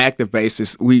active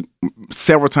basis.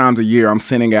 Several times a year, I'm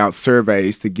sending out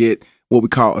surveys to get what we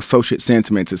call associate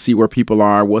sentiment, to see where people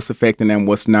are, what's affecting them,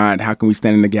 what's not, how can we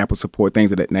stand in the gap of support,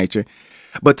 things of that nature.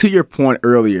 But to your point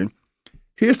earlier,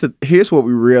 here's what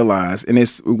we realize, and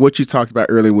it's what you talked about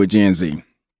earlier with Gen Z.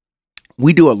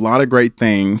 We do a lot of great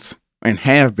things, and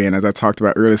have been, as I talked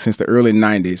about earlier, since the early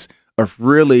 90s, of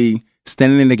really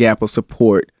standing in the gap of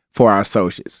support for our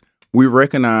associates. We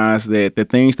recognize that the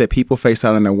things that people face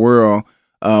out in the world,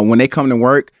 when they come to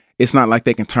work, it's not like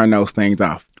they can turn those things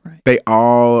off. Right. They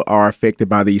all are affected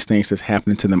by these things that's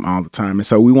happening to them all the time. And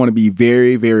so we want to be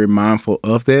very, very mindful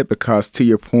of that, because to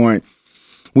your point,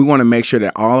 we want to make sure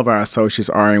that all of our associates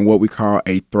are in what we call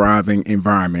a thriving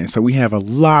environment. So we have a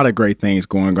lot of great things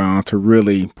going on to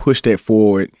really push that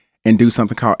forward and do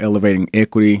something called Elevating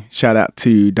Equity. Shout out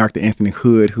to Dr. Anthony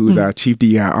Hood, who's our Chief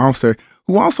DEI Officer,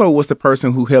 who also was the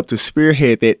person who helped to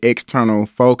spearhead that external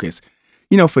focus.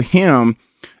 For him,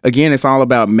 again, it's all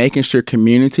about making sure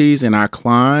communities and our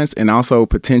clients and also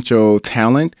potential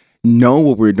talent know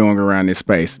what we're doing around this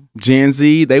space. Gen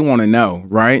Z, they want to know,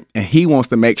 right? And he wants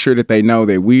to make sure that they know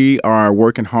that we are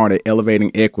working hard at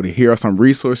elevating equity. Here are some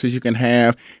resources you can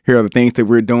have. Here are the things that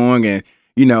we're doing. And,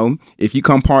 if you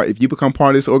become part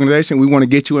of this organization, we want to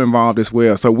get you involved as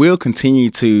well. So we'll continue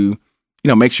to,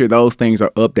 make sure those things are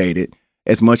updated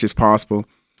as much as possible.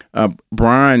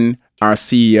 Brian, our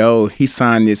CEO, he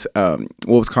signed this, what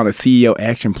was called a CEO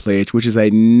Action Pledge, which is a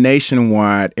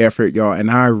nationwide effort, y'all. And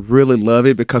I really love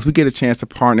it because we get a chance to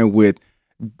partner with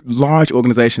large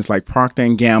organizations like Procter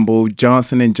 & Gamble,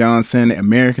 Johnson & Johnson,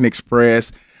 American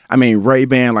Express,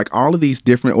 Ray-Ban, like all of these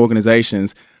different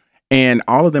organizations. And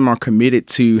all of them are committed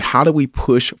to how do we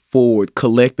push forward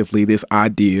collectively this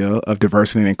idea of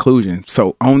diversity and inclusion.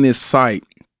 So on this site,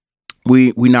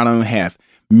 we not only have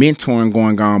mentoring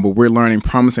going on, but we're learning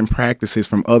promising practices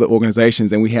from other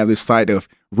organizations. And we have this site of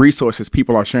resources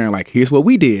people are sharing, like, here's what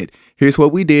we did. Here's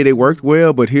what we did. It worked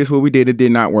well, but here's what we did. It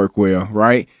did not work well,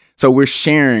 right? So we're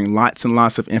sharing lots and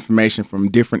lots of information from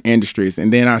different industries.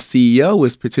 And then our CEO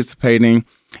is participating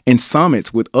in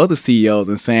summits with other CEOs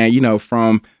and saying,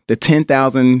 from the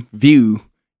 10,000 view,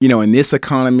 in this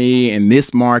economy, in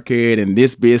this market, in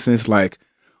this business, like,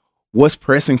 what's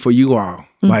pressing for you all?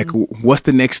 Mm-hmm. Like, what's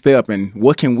the next step? And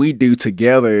what can we do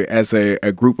together as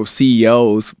a group of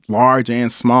CEOs, large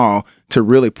and small, to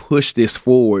really push this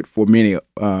forward for many,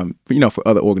 for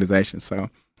other organizations? So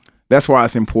that's why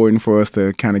it's important for us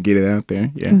to kind of get it out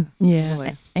there. Yeah.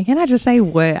 Yeah. And can I just say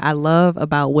what I love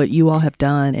about what you all have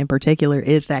done in particular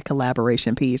is that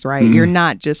collaboration piece, right? Mm-hmm. You're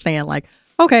not just saying like,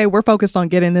 okay, we're focused on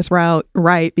getting this route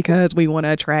right because we want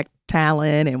to attract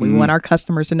talent and we want our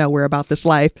customers to know we're about this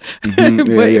life.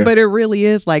 Mm-hmm. But it really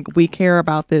is like we care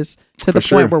about this to the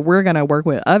point where we're going to work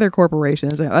with other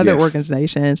corporations and other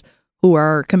organizations who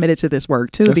are committed to this work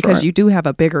too, because you do have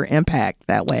a bigger impact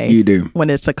that way. You do.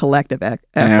 When it's a collective effort.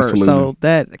 Absolutely. So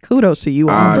that kudos to you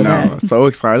all for that. So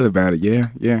excited about it. Yeah.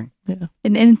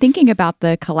 And thinking about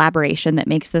the collaboration that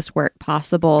makes this work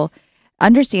possible,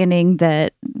 understanding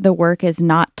that the work is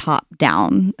not top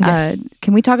down. Yes.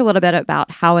 Can we talk a little bit about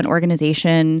how an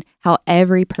organization, how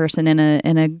every person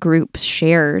in a group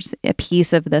shares a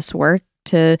piece of this work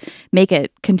to make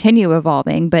it continue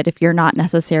evolving? But if you're not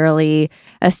necessarily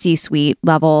a C-suite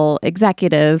level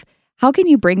executive, how can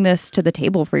you bring this to the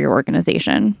table for your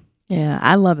organization? Yeah,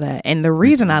 I love that. And the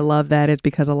reason I love that is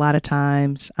because a lot of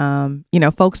times,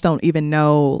 folks don't even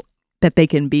know that they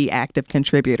can be active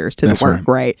contributors to the work,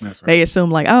 right? That's right? They assume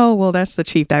like, oh, well, that's the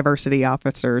chief diversity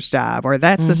officer's job or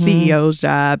that's the CEO's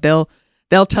job.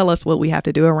 They'll tell us what we have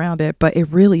to do around it, but it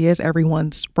really is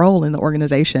everyone's role in the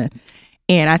organization.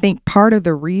 And I think part of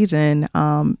the reason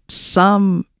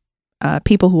some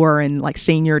people who are in like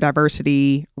senior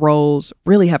diversity roles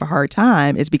really have a hard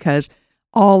time is because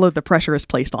all of the pressure is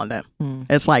placed on them.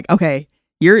 It's like, okay,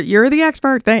 you're the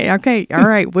expert. Okay, all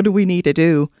right, what do we need to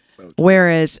do?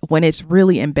 Whereas when it's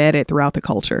really embedded throughout the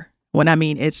culture, when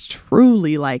it's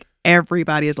truly like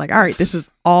everybody is like, all right, this is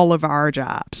all of our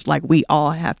jobs. Like we all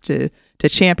have to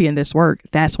champion this work.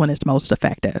 That's when it's most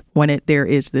effective. When there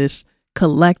is this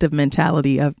collective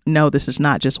mentality of, no, this is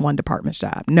not just one department's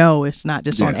job. No, it's not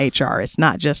just on HR. It's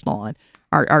not just on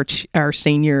our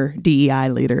senior DEI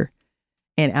leader.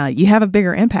 And you have a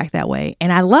bigger impact that way.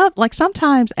 And I love, like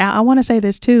sometimes, I want to say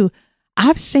this too,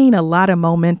 I've seen a lot of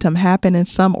momentum happen in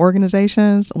some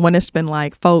organizations when it's been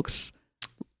like folks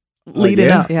leading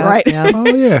up, right? Yeah. Oh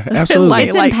yeah, absolutely.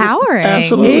 It's empowering.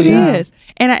 Absolutely, it is.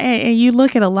 And you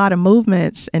look at a lot of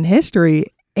movements in history,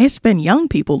 it's been young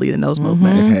people leading those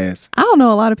movements. It has. I don't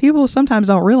know, a lot of people sometimes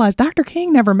don't realize Dr.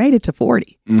 King never made it to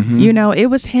 40. It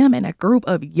was him and a group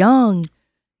of young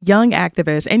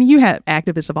activists, and you had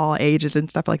activists of all ages and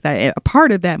stuff like that, a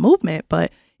part of that movement.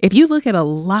 But if you look at a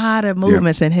lot of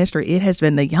movements in history, it has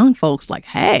been the young folks like,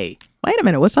 hey, wait a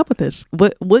minute, what's up with this?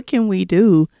 What can we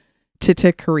do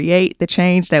to create the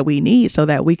change that we need so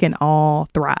that we can all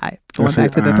thrive? Going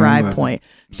back to the thrive point.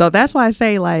 So that's why I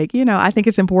say, like, I think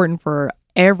it's important for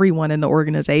everyone in the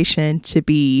organization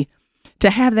to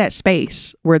have that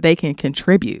space where they can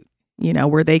contribute,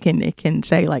 where they can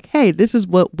say like, hey, this is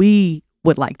what we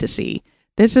would like to see.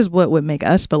 This is what would make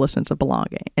us feel a sense of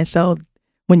belonging. And so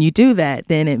when you do that,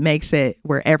 then it makes it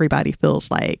where everybody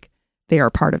feels like they are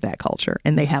part of that culture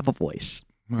and they have a voice.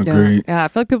 Agreed. Yeah, I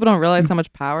feel like people don't realize how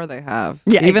much power they have.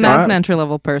 Yeah, even as an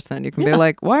entry-level person, you can be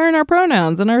like, why aren't our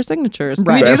pronouns in our signatures?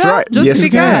 Can we do that? Right. Just yes, to we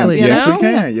be can. good,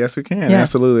 Yes, we can.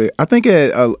 Absolutely. I think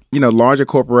at larger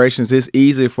corporations, it's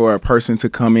easy for a person to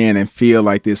come in and feel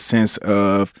like this sense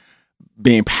of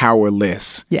being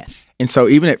powerless. Yes. And so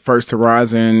even at First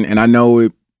Horizon, and I know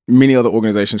many other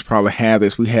organizations probably have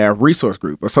this, we have resource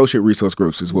group, associate resource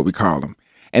groups is what we call them.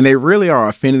 And they really are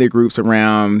affinity groups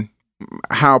around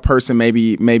how a person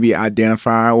maybe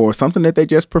identify or something that they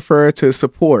just prefer to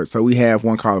support. So we have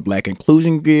one called Black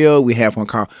Inclusion Guild. We have one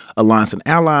called Alliance and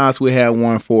Allies. We have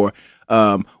one for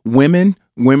women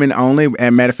only.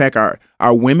 And matter of fact, our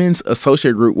women's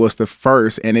associate group was the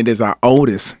first, and it is our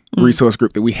oldest resource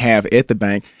group that we have at the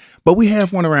bank. But we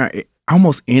have one around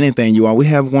almost anything, you all. We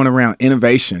have one around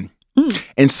innovation.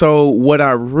 And so what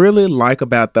I really like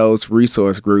about those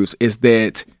resource groups is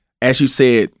that, as you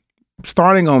said,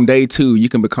 starting on day 2, you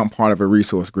can become part of a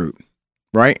resource group,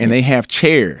 right? And they have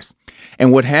chairs.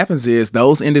 And what happens is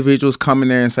those individuals come in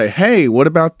there and say, hey, what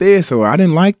about this? Or I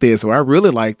didn't like this, or I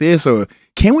really like this, or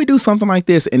can we do something like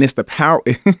this? And it's the power,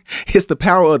 it's the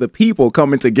power of the people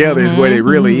coming together is what it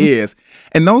really is.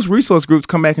 And those resource groups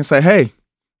come back and say, hey,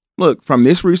 look, from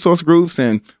this resource groups,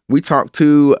 and we talk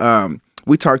to our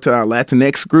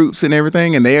Latinx groups and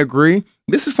everything, and they agree,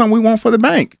 this is something we want for the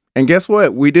bank. And guess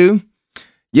what we do?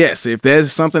 Yes, if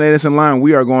there's something that is in line,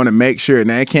 we are going to make sure.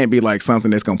 Now, it can't be like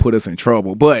something that's going to put us in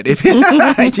trouble. But if we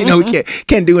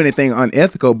can't do anything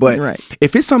unethical. But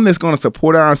if it's something that's going to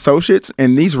support our associates,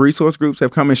 and these resource groups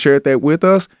have come and shared that with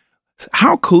us,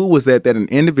 how cool was that an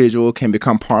individual can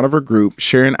become part of a group,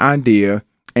 share an idea,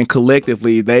 and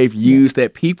collectively they've used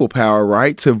that people power,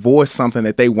 right, to voice something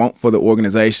that they want for the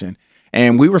organization.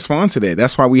 And we respond to that.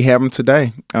 That's why we have them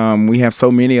today. We have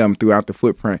so many of them throughout the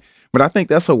footprint. But I think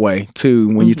that's a way,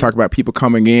 too, when you talk about people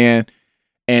coming in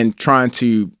and trying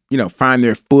to, find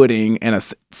their footing and a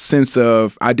sense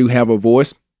of, I do have a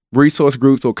voice. Resource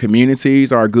groups or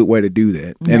communities are a good way to do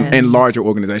that. And larger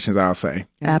organizations, I'll say.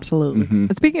 Absolutely.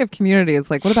 And speaking of communities,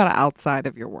 like, what about outside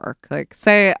of your work? Like,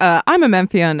 say, I'm a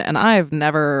Memphian and I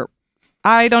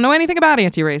don't know anything about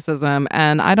anti-racism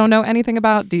and I don't know anything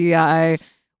about DEI.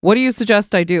 What do you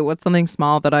suggest I do? What's something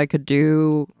small that I could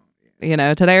do,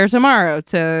 today or tomorrow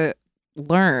to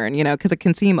learn, because it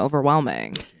can seem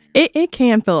overwhelming. It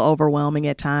can feel overwhelming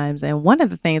at times. And one of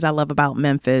the things I love about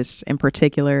Memphis in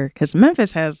particular, because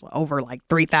Memphis has over like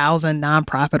 3,000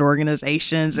 nonprofit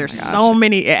organizations. There's so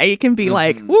many. It can be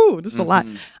like, woo, this is a lot.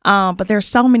 But there's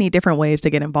so many different ways to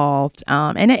get involved.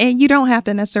 And you don't have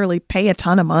to necessarily pay a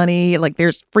ton of money. Like,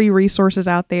 there's free resources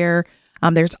out there.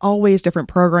 There's always different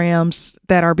programs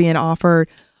that are being offered.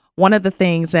 One of the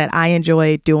things that I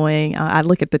enjoy doing, I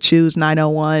look at the Choose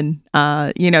 901,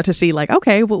 to see like,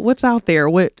 okay, what's out there?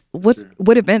 What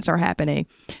events are happening?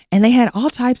 And they had all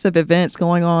types of events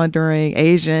going on during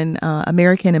Asian,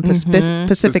 American, and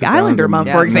Pacific Islander Month,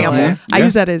 for example. Yeah. I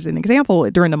use that as an example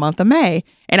during the month of May.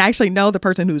 And I actually know the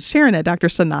person who's sharing that, Dr.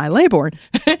 Sanai Laybourne.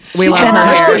 We love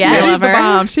her. Yes. She's the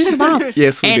bomb. She's the bomb.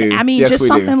 Yes, we do. I mean, just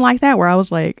something like that where I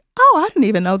was like, oh, I didn't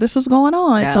even know this was going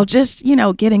on. Yeah. So just,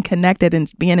 getting connected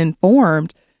and being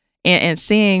informed and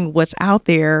seeing what's out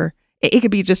there. It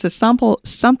could be just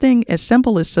something as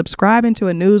simple as subscribing to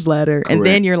a newsletter. Correct. And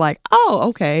then you're like, oh,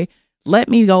 okay, let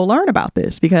me go learn about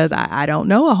this because I don't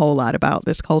know a whole lot about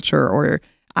this culture, or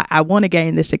I want to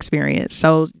gain this experience.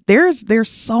 So there's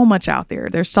so much out there.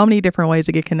 There's so many different ways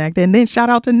to get connected. And then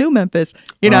shout out to New Memphis.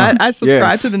 I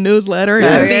subscribe to the newsletter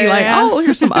and see like, oh,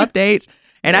 here's some updates.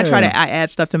 And I add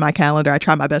stuff to my calendar. I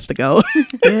try my best to go.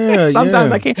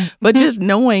 Sometimes I can't. But just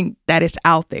knowing that it's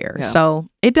out there. Yeah. So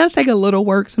it does take a little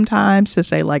work sometimes to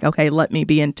say like, okay, let me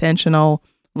be intentional.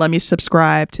 Let me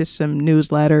subscribe to some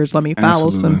newsletters. Let me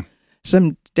follow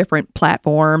some different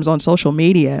platforms on social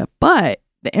media. But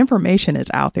the information is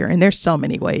out there. And there's so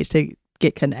many ways to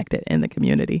get connected in the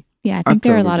community. Yeah, I think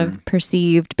there are a lot of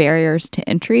perceived barriers to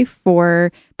entry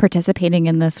for participating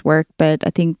in this work. But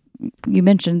I think you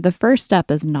mentioned the first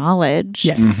step is knowledge.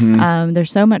 Yes.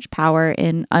 There's so much power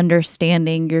in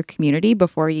understanding your community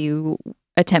before you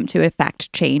attempt to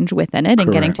effect change within it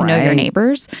and getting to know your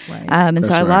neighbors. Right. And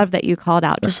so I love that you called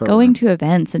out just going to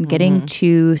events and getting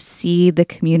to see the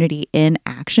community in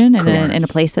action and in a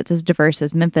place that's as diverse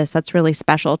as Memphis. That's really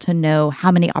special to know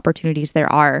how many opportunities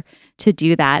there are to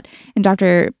do that. And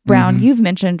Dr. Brown, you've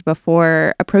mentioned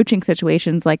before approaching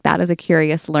situations like that as a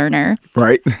curious learner.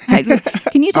 Right.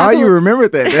 Can you talk? You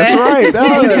remembered that. That's right.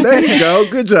 Oh, there you go.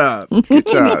 Good job. Good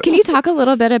job. Can you talk a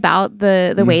little bit about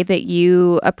the way that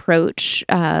you approach,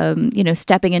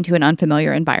 stepping into an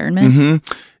unfamiliar environment?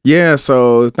 Yeah.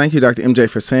 So thank you, Dr. MJ,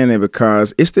 for saying that,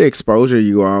 because it's the exposure,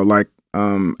 you all. Like,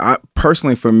 I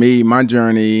personally, for me, my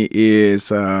journey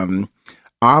is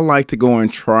I like to go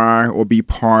and try or be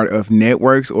part of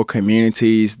networks or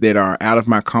communities that are out of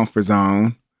my comfort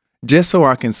zone, just so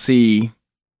I can see,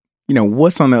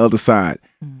 what's on the other side.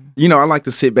 I like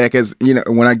to sit back as,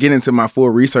 when I get into my full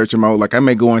researcher mode, like I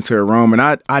may go into a room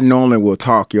and I normally will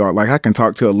talk, y'all. Like I can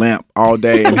talk to a lamp all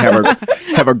day and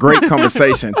have a great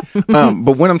conversation.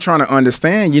 But when I'm trying to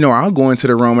understand, I'll go into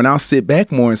the room and I'll sit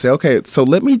back more and say, okay, so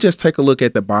let me just take a look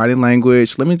at the body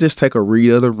language. Let me just take a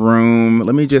read of the room.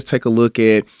 Let me just take a look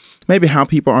at maybe how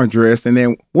people are dressed. And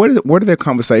then what are their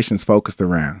conversations focused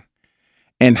around?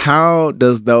 And how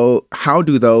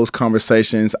do those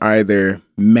conversations either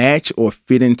match or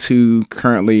fit into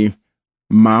currently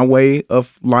my way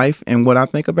of life and what I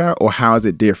think about, or how is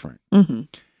it different?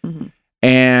 Mm-hmm. Mm-hmm.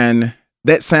 And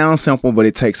that sounds simple, but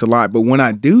it takes a lot. But when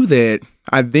I do that,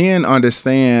 I then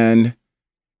understand,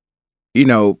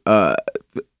 the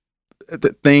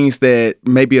things that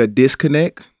maybe a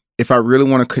disconnect. If I really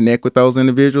want to connect with those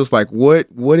individuals, like what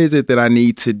is it that I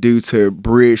need to do to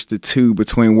bridge the two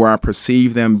between where I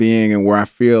perceive them being and where I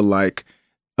feel like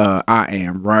I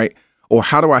am, right? Or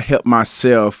how do I help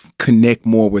myself connect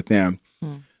more with them?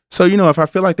 So, if I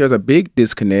feel like there's a big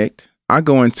disconnect, I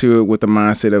go into it with the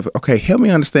mindset of, okay, help me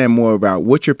understand more about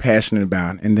what you're passionate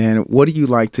about. And then what do you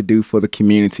like to do for the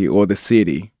community or the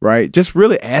city, right? Just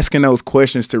really asking those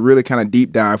questions to really kind of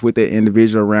deep dive with that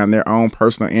individual around their own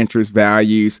personal interests,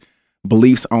 values,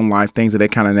 beliefs on life, things of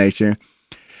that kind of nature.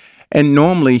 And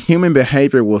normally human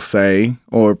behavior will say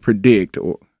or predict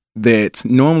that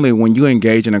normally when you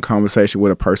engage in a conversation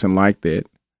with a person like that,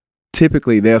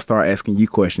 typically they'll start asking you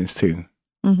questions too.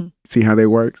 Mm-hmm. See how that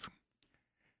works?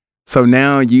 So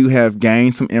now you have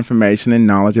gained some information and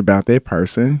knowledge about that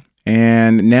person.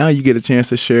 And now you get a chance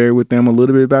to share with them a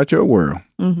little bit about your world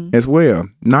as well.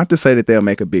 Not to say that they'll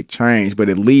make a big change, but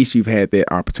at least you've had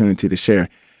that opportunity to share.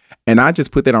 And I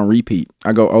just put that on repeat.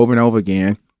 I go over and over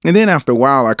again. And then after a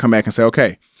while, I come back and say,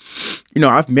 okay,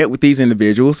 I've met with these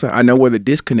individuals. I know where the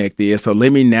disconnect is. So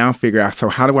let me now figure out, so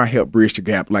how do I help bridge the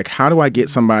gap? Like, how do I get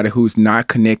somebody who's not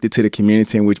connected to the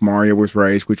community in which Mario was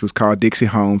raised, which was called Dixie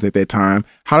Homes at that time?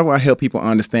 How do I help people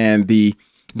understand the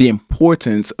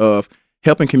importance of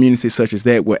helping communities such as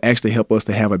that will actually help us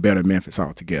to have a better Memphis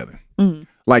altogether? Mm-hmm.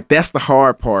 Like, that's the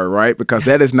hard part, right? Because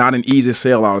that is not an easy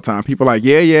sell all the time. People are like,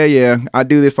 yeah, I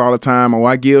do this all the time. Or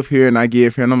I give here and I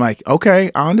give here. And I'm like,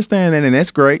 okay, I understand that. And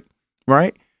that's great,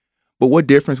 right? But what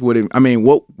difference would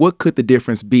what could the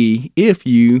difference be if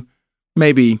you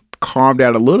maybe carved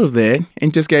out a little of that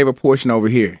and just gave a portion over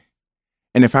here?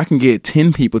 And if I can get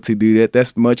 10 people to do that,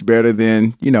 that's much better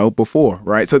than, before,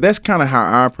 right? So that's kind of how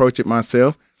I approach it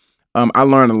myself. I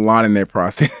learned a lot in that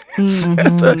process.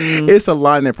 It's a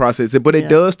lot in that process, but it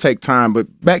does take time.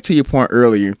 But back to your point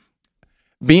earlier,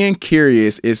 being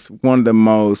curious is one of the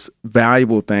most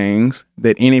valuable things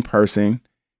that any person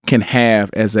can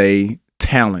have as a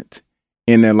talent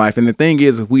in their life. And the thing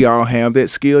is, we all have that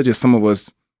skill, just some of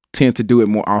us tend to do it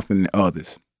more often than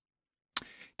others.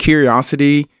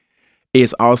 Curiosity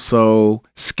is also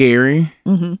scary.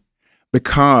 Mm-hmm.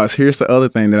 Because here's the other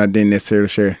thing that I didn't necessarily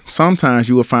share. Sometimes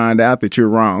you will find out that you're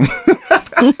wrong.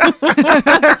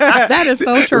 That is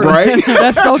so true. Right?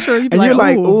 That's so true. You're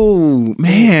like, ooh,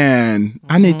 man,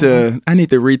 I need to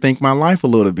rethink my life a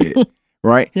little bit.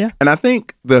 Right? Yeah. And I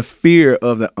think the fear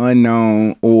of the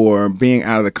unknown or being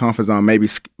out of the comfort zone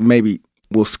maybe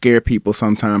will scare people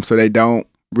sometimes, so they don't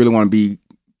really want to be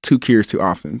too curious too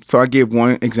often. So I give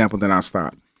one example, then I'll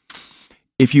stop.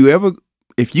 If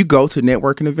you go to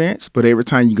networking events, but every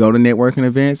time you go to networking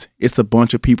events, it's a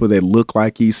bunch of people that look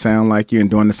like you, sound like you, and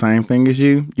doing the same thing as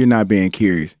you, you're not being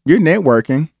curious. You're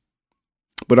networking,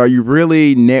 but are you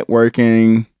really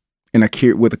networking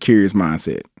with a curious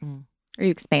mindset? Are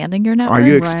you expanding your network? Are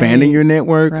you expanding your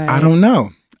network? Right. I don't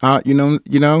know. I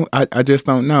just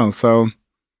don't know. So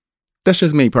that's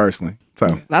just me personally.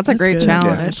 So That's a great good.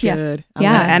 challenge. That's Yeah. good. I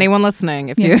Yeah. like it. Anyone listening,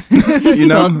 if you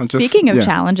Speaking of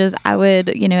challenges, I would,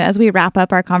 as we wrap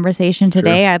up our conversation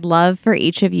today, I'd love for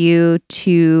each of you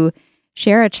to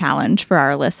share a challenge for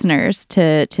our listeners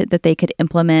to that they could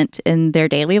implement in their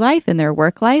daily life, in their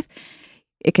work life.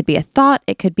 It could be a thought,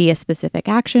 it could be a specific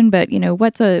action, but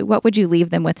what would you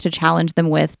leave them with to challenge them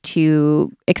with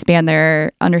to expand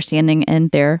their understanding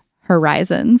and their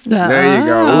horizons? There you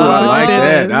go. Ooh, I like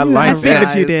that. I like I see that.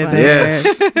 what you did there.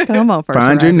 Yes. Come on, first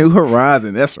Find your horizon. new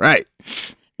horizon. That's right.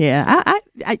 Yeah, I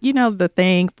the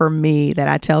thing for me that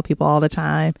I tell people all the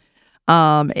time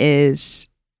is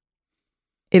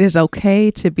it is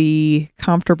okay to be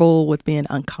comfortable with being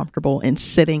uncomfortable and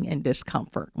sitting in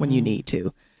discomfort when you need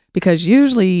to, because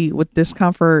usually with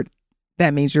discomfort,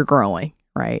 that means you're growing,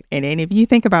 right? And if you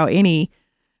think about any,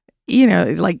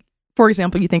 like for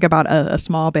example, you think about a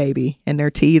small baby and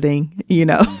they're teething, you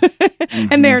know,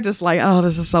 and they're just like, oh,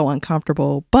 this is so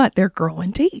uncomfortable, but they're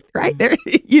growing teeth, right? They're,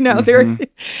 you know,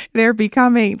 they're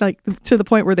becoming like to the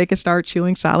point where they can start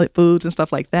chewing solid foods and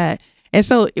stuff like that. And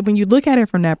so when you look at it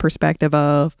from that perspective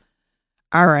of,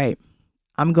 all right,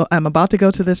 I'm about to go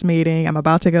to this meeting, I'm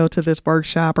about to go to this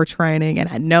workshop or training, and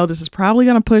I know this is probably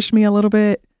going to push me a little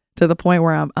bit to the point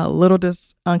where I'm a little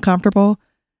uncomfortable.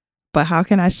 But how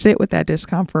can I sit with that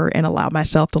discomfort and allow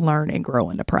myself to learn and grow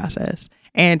in the process?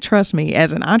 And trust me,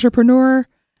 as an entrepreneur,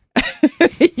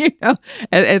 you know,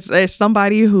 as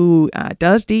somebody who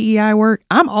does DEI work,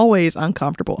 I'm always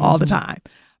uncomfortable all the time.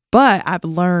 But I've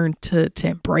learned to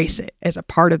embrace it as a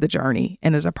part of the journey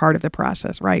and as a part of the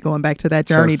process, right? Going back to that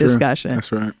journey discussion.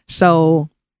 That's right. So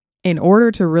in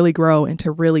order to really grow and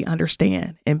to really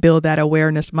understand and build that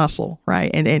awareness muscle,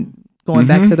 right? And going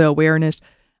back to the awareness,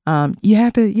 you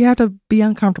have to be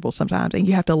uncomfortable sometimes, and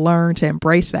you have to learn to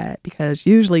embrace that, because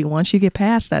usually once you get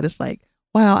past that, it's like,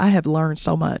 wow, I have learned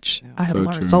so much. I have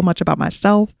learned so much about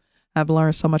myself. I've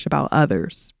learned so much about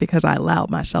others because I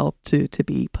allowed myself to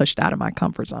be pushed out of my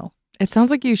comfort zone. It sounds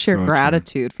like you share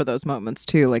gratitude for those moments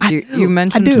too. Like you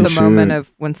mentioned do. the moment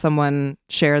of when someone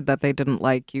shared that they didn't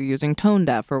like you using tone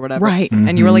deaf or whatever. Right.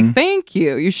 And you were like, thank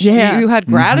you. You had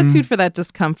gratitude for that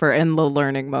discomfort and the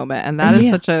learning moment. And that is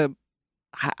such a,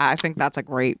 I think that's a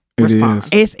great response.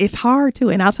 It's hard too.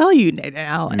 And I'll tell you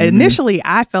now, initially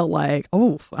I felt like,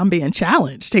 oh, I'm being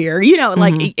challenged here. You know,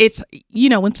 like it's, you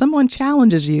know, when someone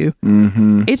challenges you,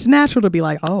 it's natural to be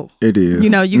like, oh, it is. You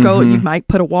know, you go, you might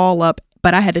put a wall up,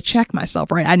 but I had to check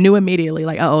myself, right? I knew immediately,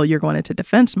 like, oh, you're going into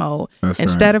defense mode.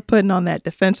 Instead of putting on that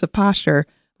defensive posture,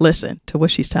 listen to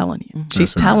what she's telling you.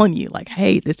 She's telling you, like,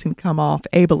 hey, this can come off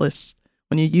ableist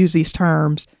when you use these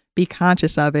terms. Be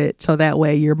conscious of it, so that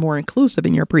way you're more inclusive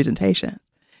in your presentations.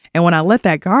 And when I let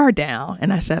that guard down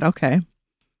and I said, okay,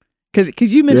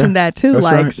 because you mentioned that too,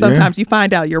 like sometimes you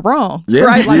find out you're wrong,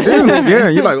 right? Like,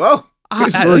 you're like, oh,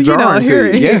 you know,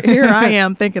 here I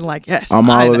am thinking like, yes, I'm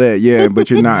all of that, but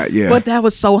you're not, But that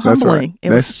was so humbling. It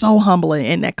was so humbling,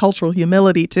 and that cultural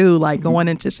humility too, like going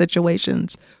into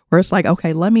situations where it's like,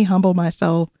 okay, let me humble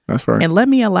myself. That's right. And let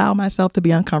me allow myself to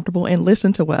be uncomfortable and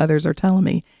listen to what others are telling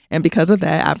me. And because of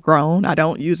that, I've grown. I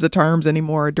don't use the terms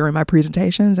anymore during my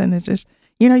presentations. And it's just,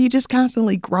 you know, you just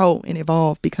constantly grow and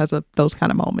evolve because of those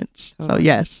kind of moments. So,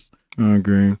 yes. I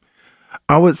agree.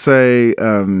 I would say,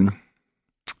 to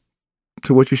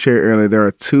what you shared earlier, there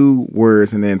are 2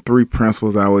 words and then 3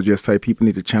 principles I would just say people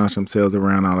need to challenge themselves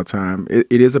around all the time.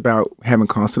 It is about having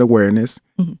constant awareness,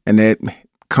 and that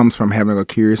comes from having a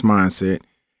curious mindset,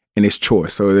 and it's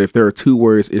choice. So if there are 2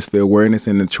 words, it's the awareness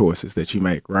and the choices that you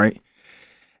make, right?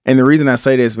 And the reason I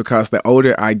say this is because the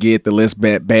older I get, the less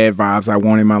bad vibes I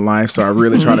want in my life. So I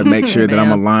really try to make sure that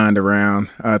I'm aligned around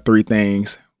 3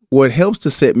 things. What helps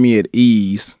to set me at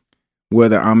ease,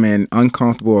 whether I'm in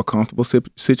uncomfortable or comfortable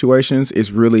situations,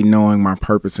 is really knowing my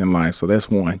purpose in life. So that's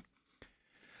one.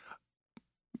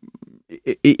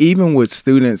 Even with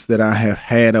students that I have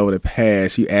had over the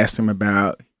past, you ask them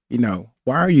about, you know,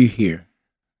 why are you here?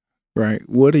 Right?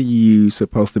 What are you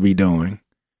supposed to be doing?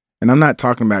 And I'm not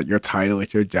talking about your title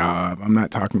at your job. I'm not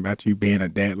talking about you being a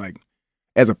dad. Like,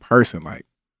 as a person, like,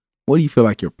 what do you feel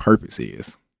like your purpose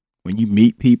is? When you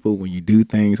meet people, when you do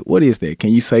things, what is that? Can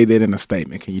you say that in a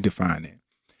statement? Can you define it?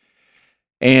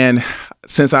 And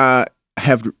since I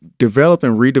have developed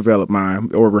and redeveloped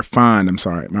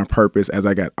my purpose as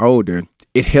I got older,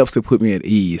 it helps to put me at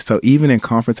ease. So even in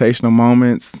confrontational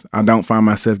moments, I don't find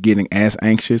myself getting as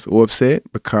anxious or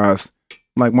upset, because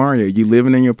like Mario, you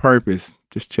living in your purpose.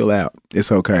 Just chill out. It's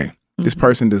okay. This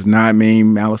person does not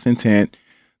mean malice intent.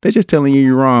 They're just telling you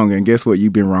you're wrong. And guess what?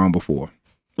 You've been wrong before,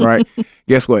 right?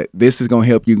 Guess what? This is going to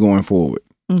help you going forward.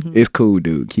 It's cool,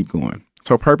 dude. Keep going.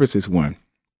 So purpose is one.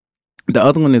 The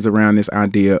other one is around this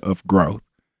idea of growth.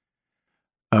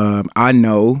 I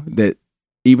know that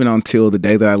even until the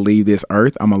day that I leave this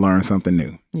earth, I'm going to learn something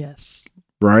new. Yes.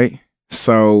 Right?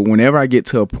 So whenever I get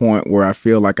to a point where I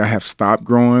feel like I have stopped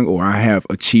growing, or I have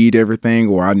achieved everything,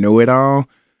 or I know it all,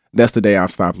 that's the day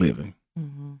I've stopped living.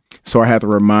 So I have to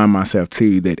remind myself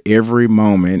too that every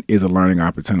moment is a learning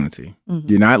opportunity.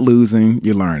 You're not losing,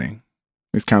 you're learning.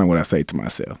 It's kind of what I say to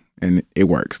myself, and it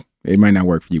works. It might not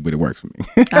work for you, but it works for me.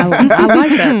 I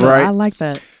like that. Right? I like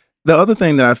that. The other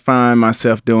thing that I find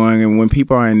myself doing, and when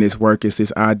people are in this work, is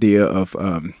this idea of,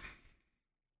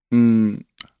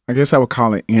 I guess I would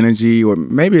call it energy, or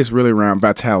maybe it's really around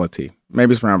vitality.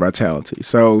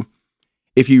 So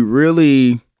if you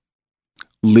really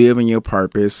live in your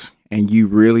purpose and you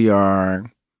really are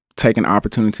taking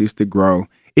opportunities to grow,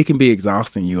 it can be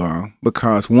exhausting, you all,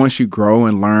 because once you grow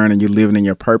and learn and you're living in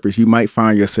your purpose, you might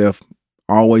find yourself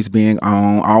always being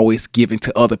on, always giving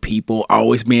to other people,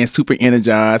 always being super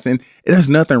energized. And there's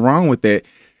nothing wrong with that.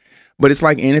 But it's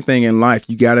like anything in life,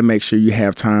 you got to make sure you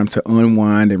have time to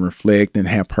unwind and reflect and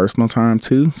have personal time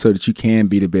too, so that you can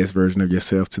be the best version of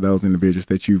yourself to those individuals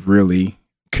that you really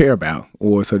care about,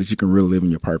 or so that you can really live in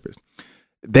your purpose.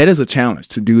 That is a challenge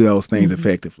to do those things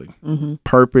effectively.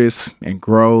 Purpose and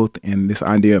growth and this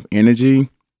idea of energy,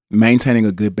 maintaining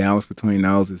a good balance between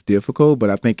those is difficult, but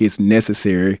I think it's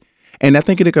necessary. And I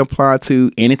think it can apply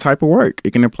to any type of work.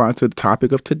 It can apply to the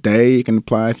topic of today. It can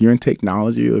apply if you're in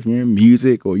technology, or if you're in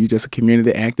music, or you're just a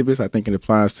community activist. I think it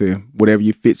applies to whatever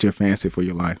you fits your fancy for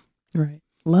your life. Right.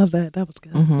 Love that. That was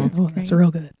good. That's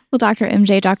real good. Well, Dr.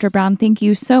 MJ, Dr. Brown, thank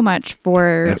you so much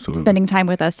for spending time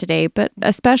with us today, but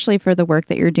especially for the work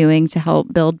that you're doing to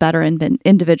help build better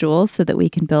individuals so that we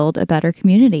can build a better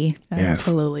community. Yes.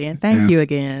 Absolutely. And thank you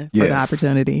again for the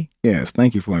opportunity. Yes.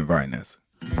 Thank you for inviting us.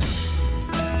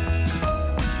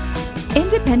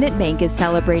 Independent Bank is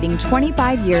celebrating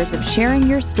 25 years of sharing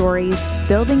your stories,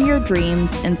 building your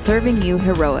dreams, and serving you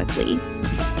heroically.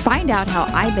 Find out how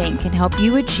iBank can help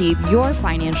you achieve your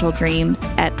financial dreams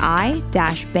at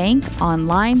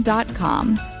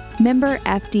i-bankonline.com. Member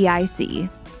FDIC.